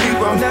never leave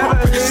them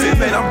hungry. See,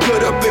 man, I'm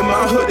put up in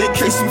my hood in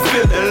case you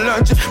feeling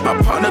lunch. My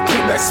partner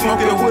came back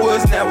smoking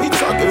woods, now we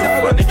talking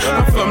funny.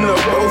 I'm from the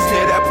roads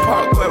near that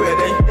park where it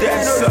ain't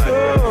that sunny.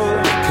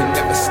 They could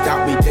never stop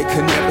me, they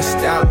could never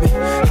stop me.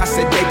 I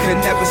said they could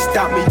never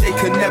stop me, they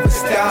could never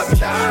stop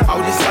me.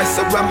 All this ice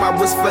around my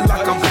wrist feel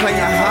like I'm playing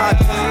hard.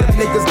 The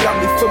niggas got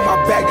me for my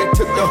bag and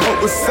took the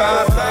whole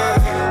aside.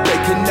 They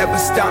could never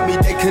stop me,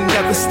 they could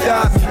never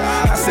stop me.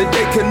 I said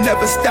they could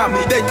never stop me,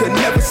 they could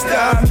never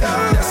stop me.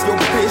 That's your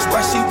bitch,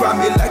 why she ride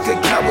me like a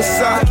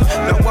Kawasaki?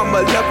 No, I'm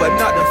a lover,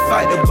 not a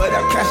fighter, but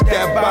I catch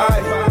that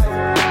body.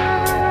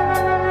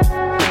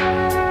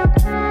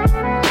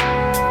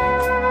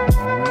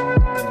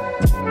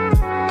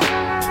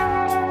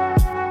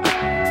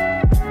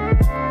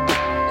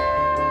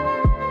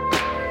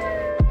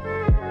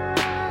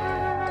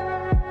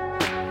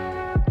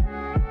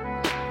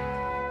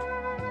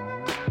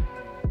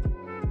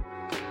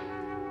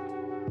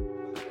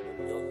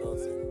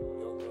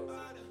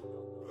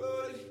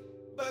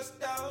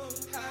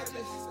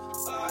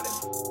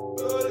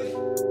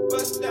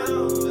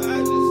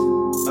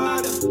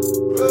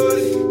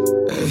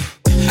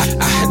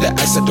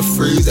 At the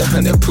freezer,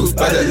 100 proof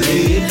by the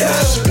liter.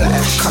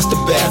 Cost a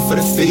bag for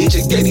the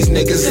feature, gave these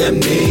niggas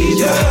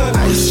amnesia.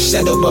 Ice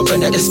shadow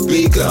bumping at the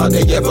speaker, all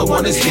they ever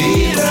want is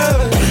heat.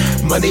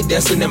 Money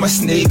dancing in my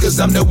sneakers,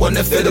 I'm the one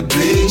that feel the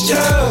bleach.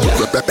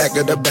 Back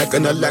in the back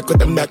in the lack of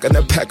the Mac and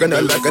the pack and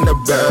the lack in the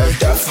bag.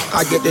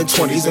 I get in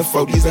 20s and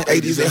 40s and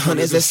 80s and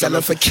 100s and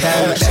selling for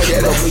cash.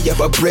 But we have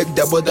a brick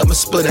doubled up a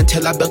split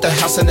until I built a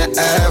house in the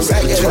ass.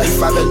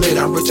 25 and lit,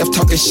 I'm rich, I'm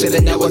talking shit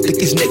and now I think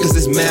these niggas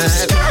is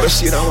mad. But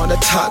she don't wanna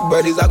talk,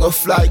 buddies, I go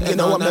fly, you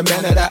know I'm the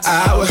man of the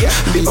hour.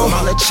 Leave him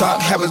on the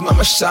chalk, have his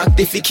mama shocked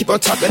if he keep on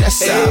talking that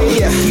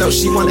sour. No,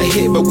 she wanna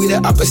hit, but we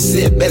the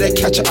opposite, better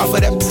catch her off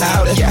of that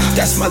powder.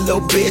 That's my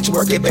little bitch,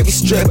 work it, baby,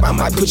 strip, I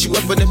might put you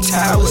up in them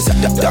towers.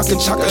 Dark and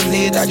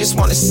chocolate, I just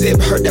wanna sip,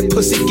 heard that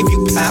pussy give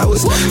you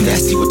powers.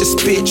 Nasty with the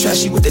spit,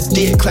 trashy with the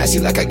dick, classy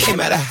like I came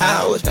out of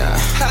Howard.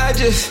 I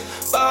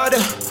just bought a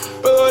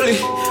rollie,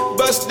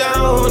 bust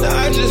down,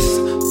 I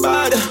just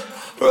bought a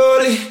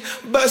rollie,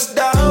 bust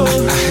down.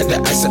 I had the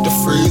ice at the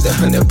freezer,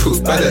 100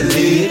 proof by the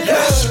liter.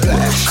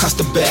 Cost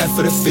a bag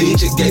for the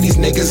feature, gave these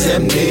niggas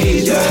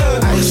amnesia.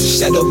 Ice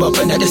shadow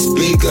bumping at the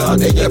speaker, all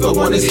they ever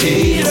want is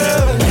heat.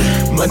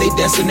 Money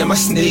dancing in my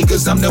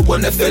sneakers, I'm the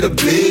one that feel the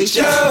bleach.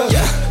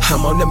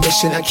 I'm on a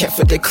mission, I can't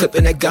fit the clip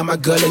and I got my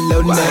girl a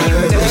little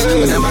nervous.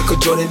 When I'm Michael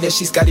Jordan and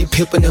she Scottie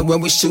Pippen, and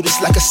when we shoot it's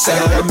like a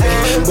sermon.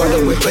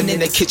 Water whipping in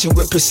the kitchen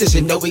with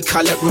precision, no we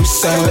call it room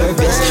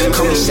service.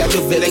 Call me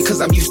Shadow Villain cause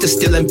I'm used to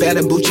stealing bad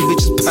and bougie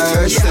bitches'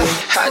 person.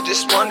 I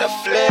just wanna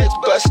flex,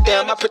 bust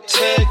down my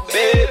protect,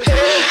 baby.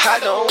 I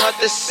don't want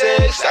the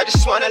sex, I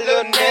just want a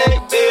little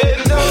neck,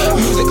 baby.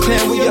 Music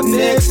Clan, we up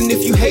next, and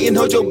if you hatin',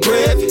 hold your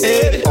breath,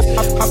 head.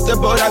 Off the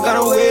boat, I got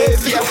a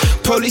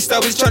wave, Police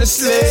always tryna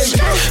slave.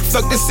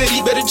 Fuck the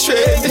city, better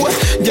trade.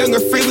 Young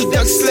and free, we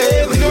duck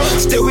slave.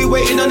 Still we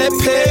waiting on that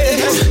pay.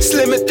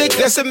 Slim and thick,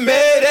 that's a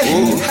made.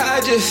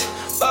 I just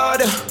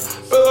bought a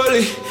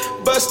rollie,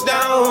 bust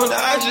down.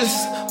 I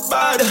just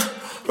bought a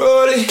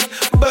rollie,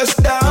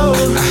 bust down.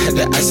 I had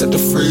the ice at the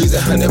freezer,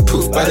 100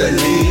 proof by the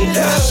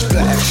liter.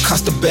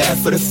 Cost a bag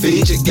for the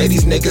feature, gave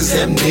these niggas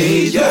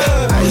amnesia.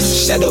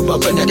 Ice shadow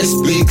bumping at the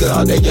speaker,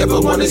 all they ever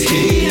want is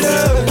heat.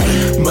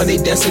 Money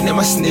dancing in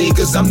my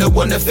sneakers, I'm the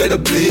one that feel the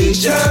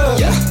bleach.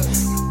 Yeah.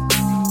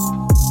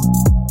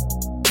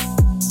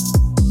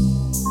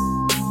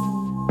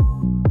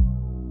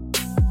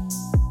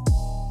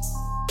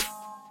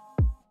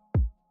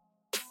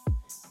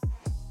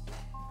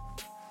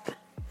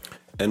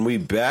 And we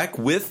back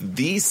with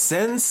the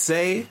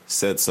Sensei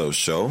Said So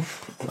show.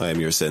 I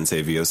am your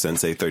Sensei, Vio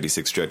Sensei,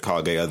 36 Dread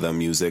Kage of the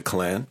Music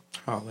Clan.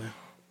 Holla.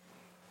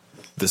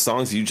 The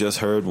songs you just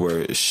heard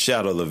were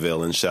Shadow the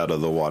Villain, Shadow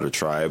the Water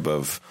Tribe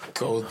of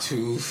Gold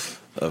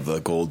Tooth. Of the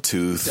Gold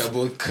Tooth.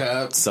 Double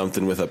Cup.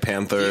 Something with a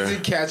panther. These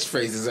are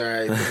catchphrases, all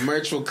right. The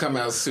merch will come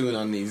out soon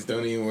on these.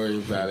 Don't even worry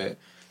about it.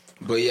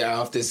 But yeah,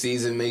 off the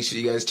season, make sure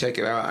you guys check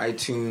it out.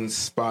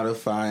 iTunes,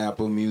 Spotify,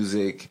 Apple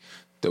Music,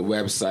 the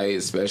website,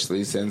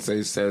 especially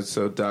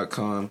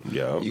senseisaidso.com.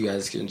 Yep. You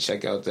guys can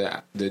check out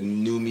the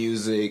new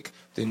music,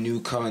 the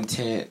new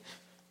content.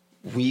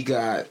 We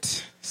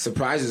got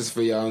surprises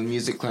for y'all.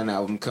 Music Clan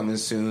album coming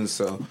soon,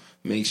 so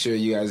make sure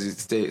you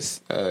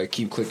guys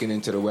keep clicking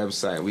into the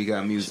website. We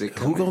got music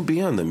coming. Who gonna be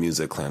on the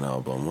Music Clan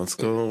album? What is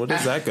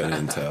that gonna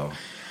entail?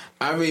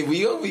 I mean,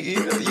 you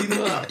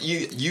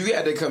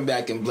had to come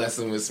back and bless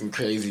them with some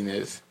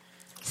craziness.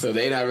 So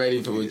they not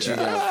ready for what you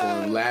got for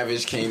them.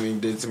 Lavish came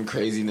and did some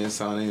craziness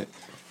on it.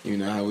 You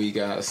know how we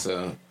got.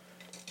 So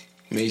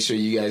make sure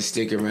you guys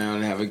stick around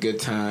and have a good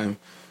time.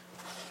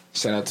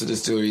 Shout out to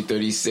Distillery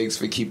 36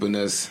 for keeping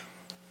us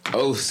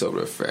so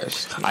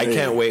refreshed. I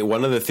can't wait.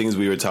 One of the things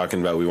we were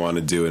talking about we want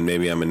to do, and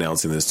maybe I'm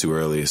announcing this too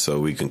early, so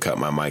we can cut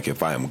my mic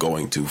if I am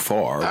going too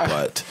far,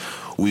 but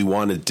we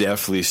want to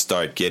definitely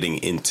start getting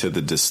into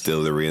the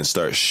distillery and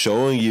start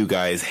showing you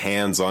guys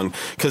hands-on,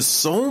 because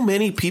so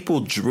many people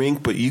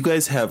drink, but you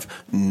guys have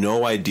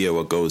no idea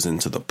what goes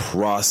into the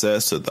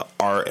process or the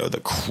art or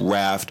the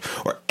craft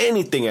or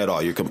anything at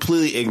all. You're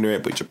completely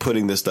ignorant, but you're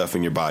putting this stuff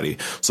in your body.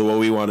 So what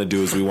we want to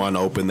do is we want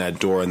to open that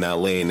door in that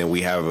lane, and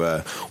we have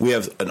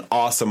an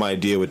awesome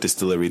idea with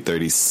Distillery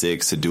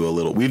 36 to do a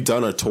little. We've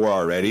done a tour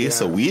already,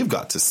 so we've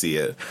got to see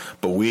it,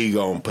 but we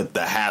gonna put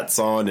the hats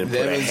on and put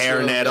a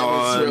hairnet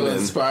on.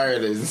 It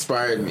inspired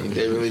me.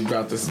 They really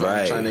brought this.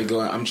 Right.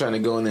 I'm trying to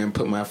go in there and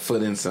put my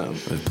foot in some.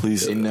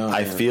 Please,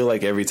 I feel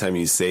like every time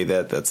you say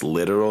that's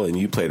literal, and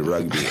you played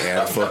rugby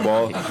and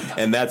football,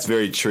 and that's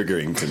very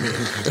triggering to me.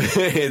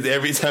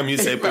 Every time you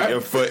say put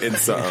your foot in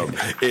something,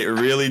 it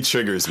really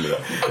triggers me.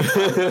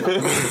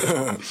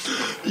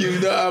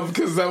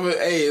 Because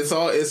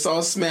it's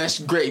all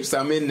smashed grapes.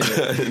 I'm in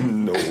there.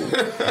 No.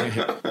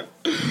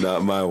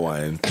 Not my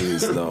wine,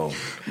 please, no.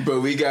 But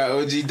we got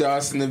OG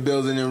Doss in the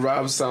building and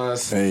Rob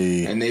Sauce,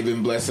 and they've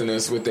been blessing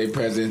us with their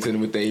presence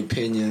and with their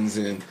opinions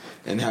and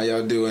how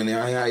y'all doing,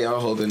 how y'all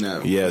holding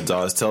up. Yeah,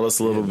 Doss, tell us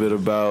a little bit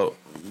about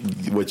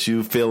what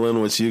you feeling,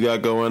 what you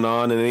got going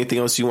on, and anything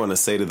else you want to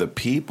say to the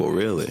people,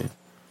 really.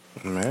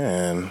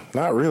 Man,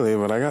 not really,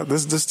 but I got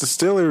this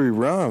distillery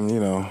rum,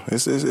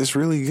 it's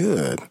really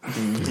good.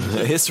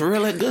 It's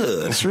really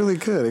good. It's really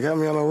good. It got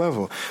me on a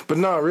level. But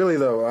no, really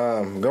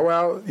though, go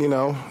out,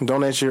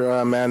 donate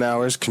your man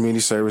hours.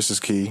 Community service is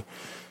key.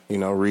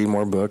 Read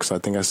more books. I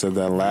think I said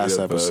that last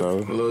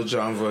episode. Little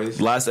John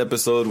voice. Last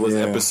episode was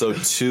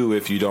episode 2,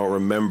 if you don't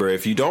remember.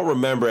 If you don't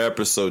remember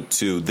episode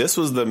 2, this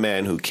was the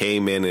man who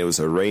came in. It was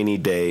a rainy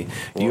day.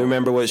 Do you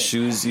remember what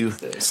shoes you...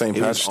 St.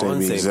 Patrick's Day.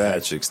 On St.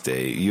 Patrick's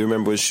Day. You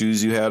remember what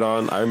shoes you had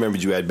on? I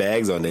remembered you had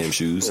bags on them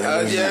shoes.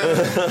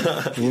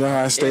 Yeah. You know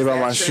how I stay by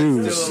my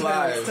shoes. Still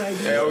alive.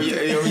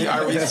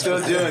 Are we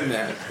still doing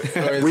that?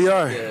 We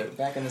are.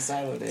 Back in the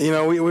silo days.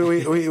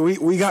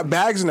 We got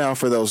bags now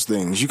for those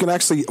things. You can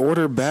actually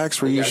order bags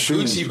for your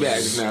shoes. Gucci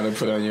bags now to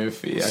put on your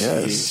feet.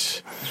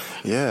 Yes.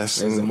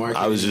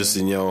 I was just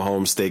in your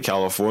home state,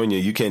 California.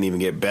 You can't even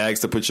get bags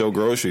to put your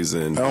groceries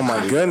in. Oh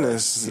my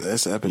goodness,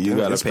 that's epic. You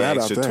got to pay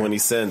extra 20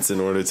 cents in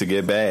order to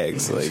get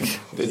bags. Like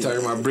they're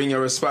talking about bring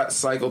your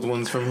recycled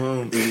ones from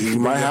home. You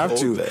might have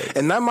to,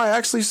 and that might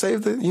actually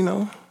save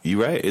the. You're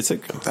right.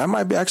 That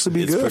might actually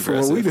be good for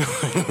what we do.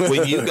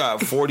 When you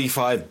got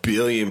 45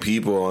 billion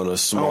people on a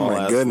small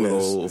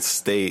little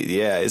state,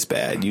 it's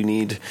bad. You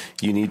need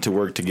to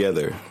work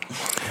together.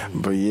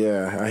 But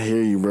yeah, I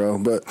hear you, bro.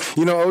 But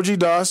OG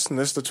Doss,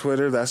 that's the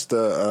Twitter, that's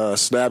the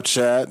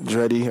Snapchat,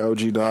 Dreddy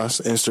OG Doss,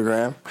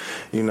 Instagram.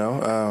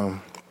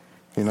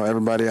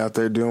 Everybody out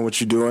there doing what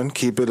you're doing,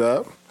 keep it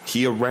up.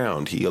 He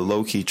around. He a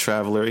low-key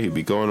traveler. He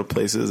be going to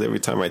places. Every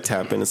time I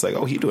tap in, it's like,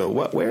 oh, he doing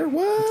what? Where?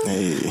 What?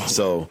 Hey.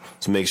 So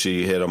make sure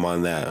you hit him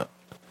on that.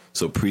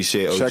 So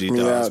appreciate OG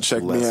Doss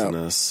blessing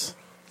us.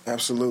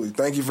 Absolutely.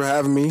 Thank you for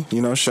having me.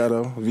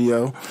 Shadow,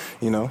 VO,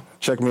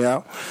 check me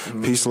out.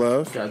 Peace,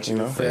 love. Got you.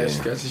 Got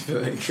you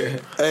feeling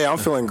good. Hey, I'm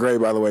feeling great,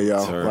 by the way,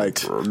 y'all.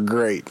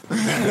 Great.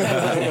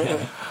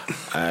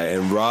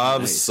 And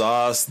Rob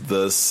Sauce,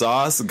 the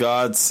Sauce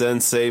God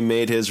Sensei,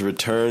 made his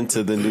return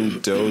to the new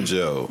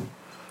dojo.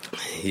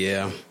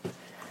 Yeah.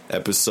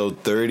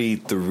 Episode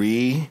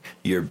 33,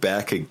 you're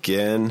back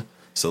again.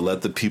 So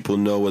let the people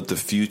know what the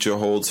future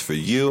holds for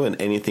you and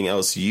anything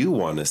else you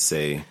want to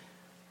say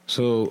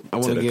So I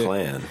want to to the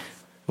clan.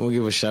 I want to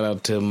give a shout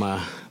out to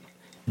my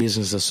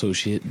business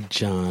associate,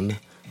 John,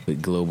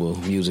 with Global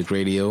Music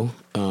Radio.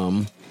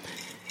 And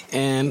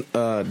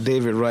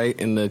David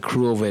Wright and the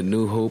crew over at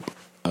New Hope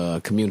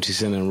Community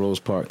Center in Rose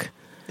Park.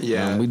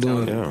 Yeah, we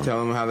doing.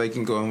 Tell them how they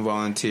can go and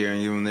volunteer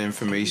and give them the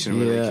information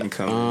where they can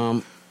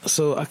come.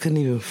 So I couldn't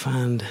even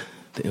find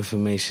the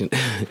information.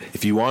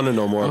 If you want to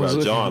know more about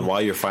John,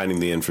 while you're finding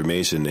the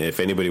information, if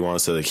anybody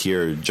wants to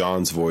hear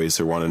John's voice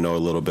or want to know a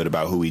little bit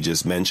about who we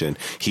just mentioned,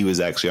 he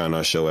was actually on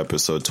our show,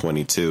 episode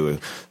 22.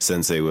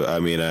 Sensei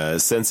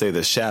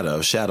the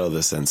Shadow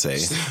the Sensei.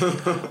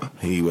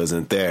 He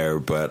wasn't there,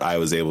 but I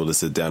was able to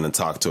sit down and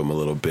talk to him a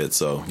little bit.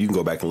 So you can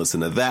go back and listen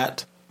to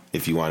that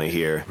if you want to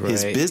hear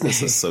his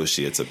business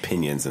associates'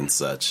 opinions and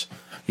such.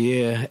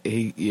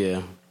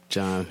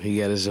 John, he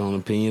got his own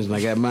opinions, and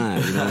I got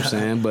mine. You know what I'm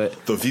saying?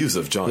 But the views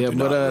of John.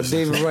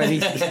 David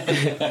Wright,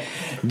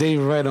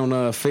 David Wright on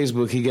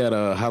Facebook, he got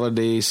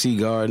Holiday Sea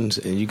Gardens,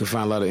 and you can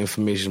find a lot of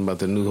information about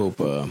the New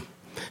Hope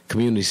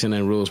Community Center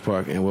in Rose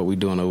Park and what we're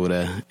doing over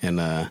there. And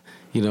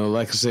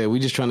like I said, we're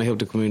just trying to help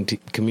the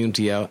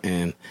community out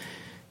and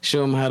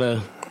show them how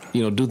to,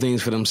 do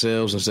things for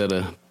themselves instead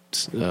of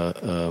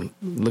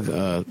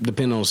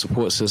depend on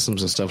support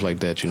systems and stuff like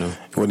that.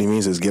 What he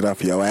means is get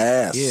off your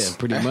ass. Yeah,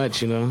 pretty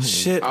much.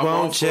 Shit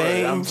won't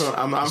change. I'm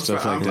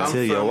stuff from, like that.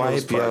 I'm from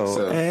Rose Park,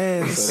 so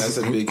that's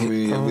a big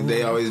community.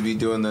 They always be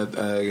doing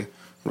the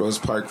Rose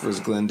Park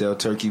versus Glendale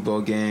Turkey Bowl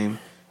game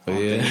on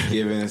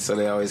Thanksgiving, so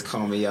they always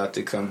call me out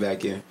to come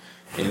back and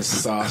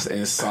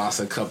sauce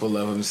a couple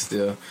of them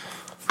still.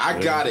 I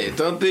got it.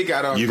 Don't think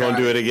I don't. You gonna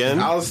do it again?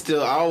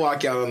 I'll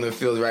walk out on the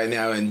field right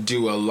now and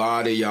do a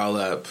lot of y'all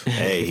up.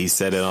 Hey, he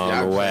said it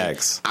on the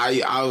wax.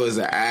 I was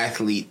an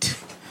athlete.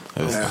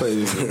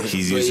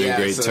 He's using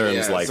great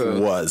terms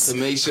was. To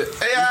make sure,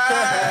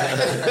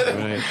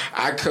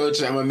 I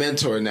coach. I'm a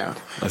mentor now.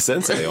 A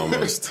sensei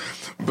almost.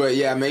 But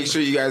yeah, make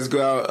sure you guys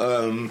go out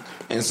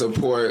and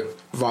support,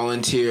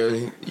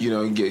 volunteer.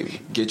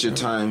 Get your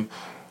time.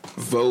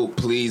 Vote,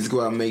 please.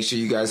 Go out and make sure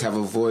you guys have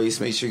a voice.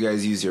 Make sure you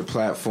guys use your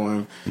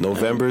platform.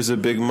 November's a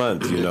big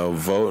month,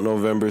 Vote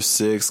November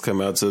 6th.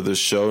 Come out to the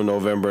show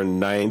November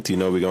 9th.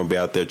 We're going to be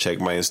out there. Check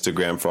my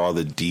Instagram for all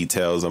the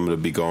details. I'm going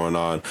to be going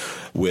on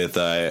with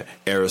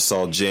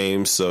Aerosol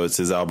James. So it's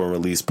his album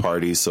release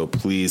party. So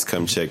please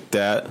come check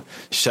that.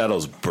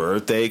 Shadow's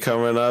birthday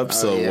coming up.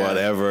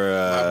 Whatever.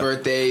 My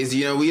birthdays,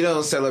 we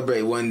don't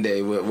celebrate one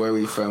day where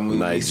we from.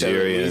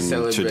 Nigerian we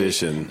celebrate.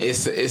 Tradition.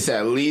 It's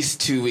at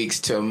least 2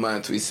 weeks to a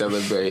month we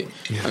celebrate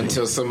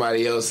until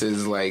somebody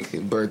else's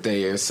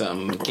birthday or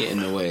something get in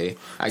the way.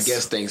 I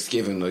guess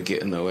Thanksgiving will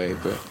get in the way,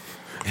 but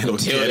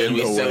until then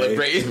we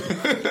celebrate.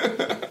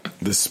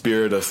 The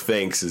spirit of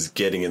thanks is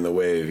getting in the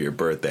way of your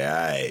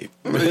birthday.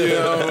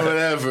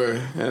 Whatever.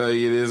 It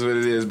is what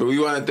it is. But we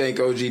want to thank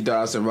OG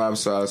Doss and Rob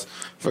Sauce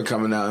for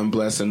coming out and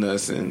blessing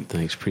us. And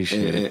thanks,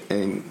 appreciate it.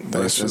 And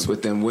blessing us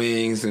with them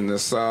wings and the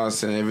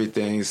sauce and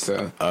everything.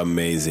 So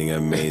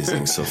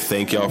amazing. So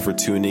thank y'all for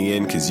tuning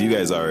in, because you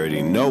guys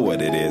already know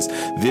what it is.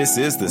 This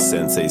is the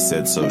Sensei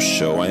Said So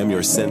show. I am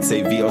your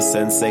Sensei, Vio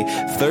Sensei,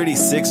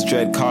 36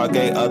 Dread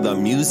Kage of the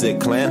Music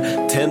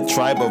Clan, 10th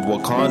Tribe of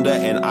Wakanda,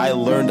 and I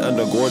learned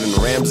under Gordon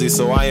Ramsay,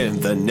 so I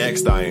am the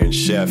next Iron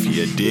Chef.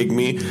 You dig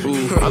me?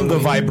 I'm the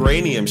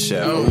Vibranium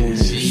Chef. Oh,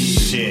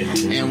 shit.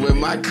 And with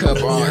my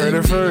cup on, I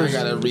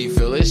gotta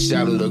refill it.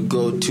 Shout out to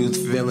Gold Tooth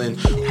Villain,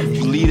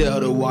 leader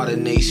of the Water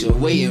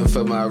Nation, waiting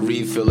for my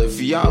refill. If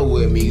y'all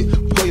with me,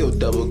 pull your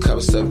double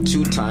cups up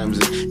 2 times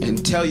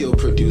and tell your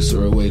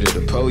producer or waiter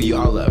to pull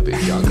y'all up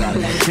if y'all got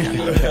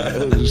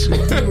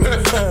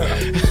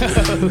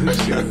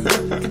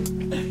it.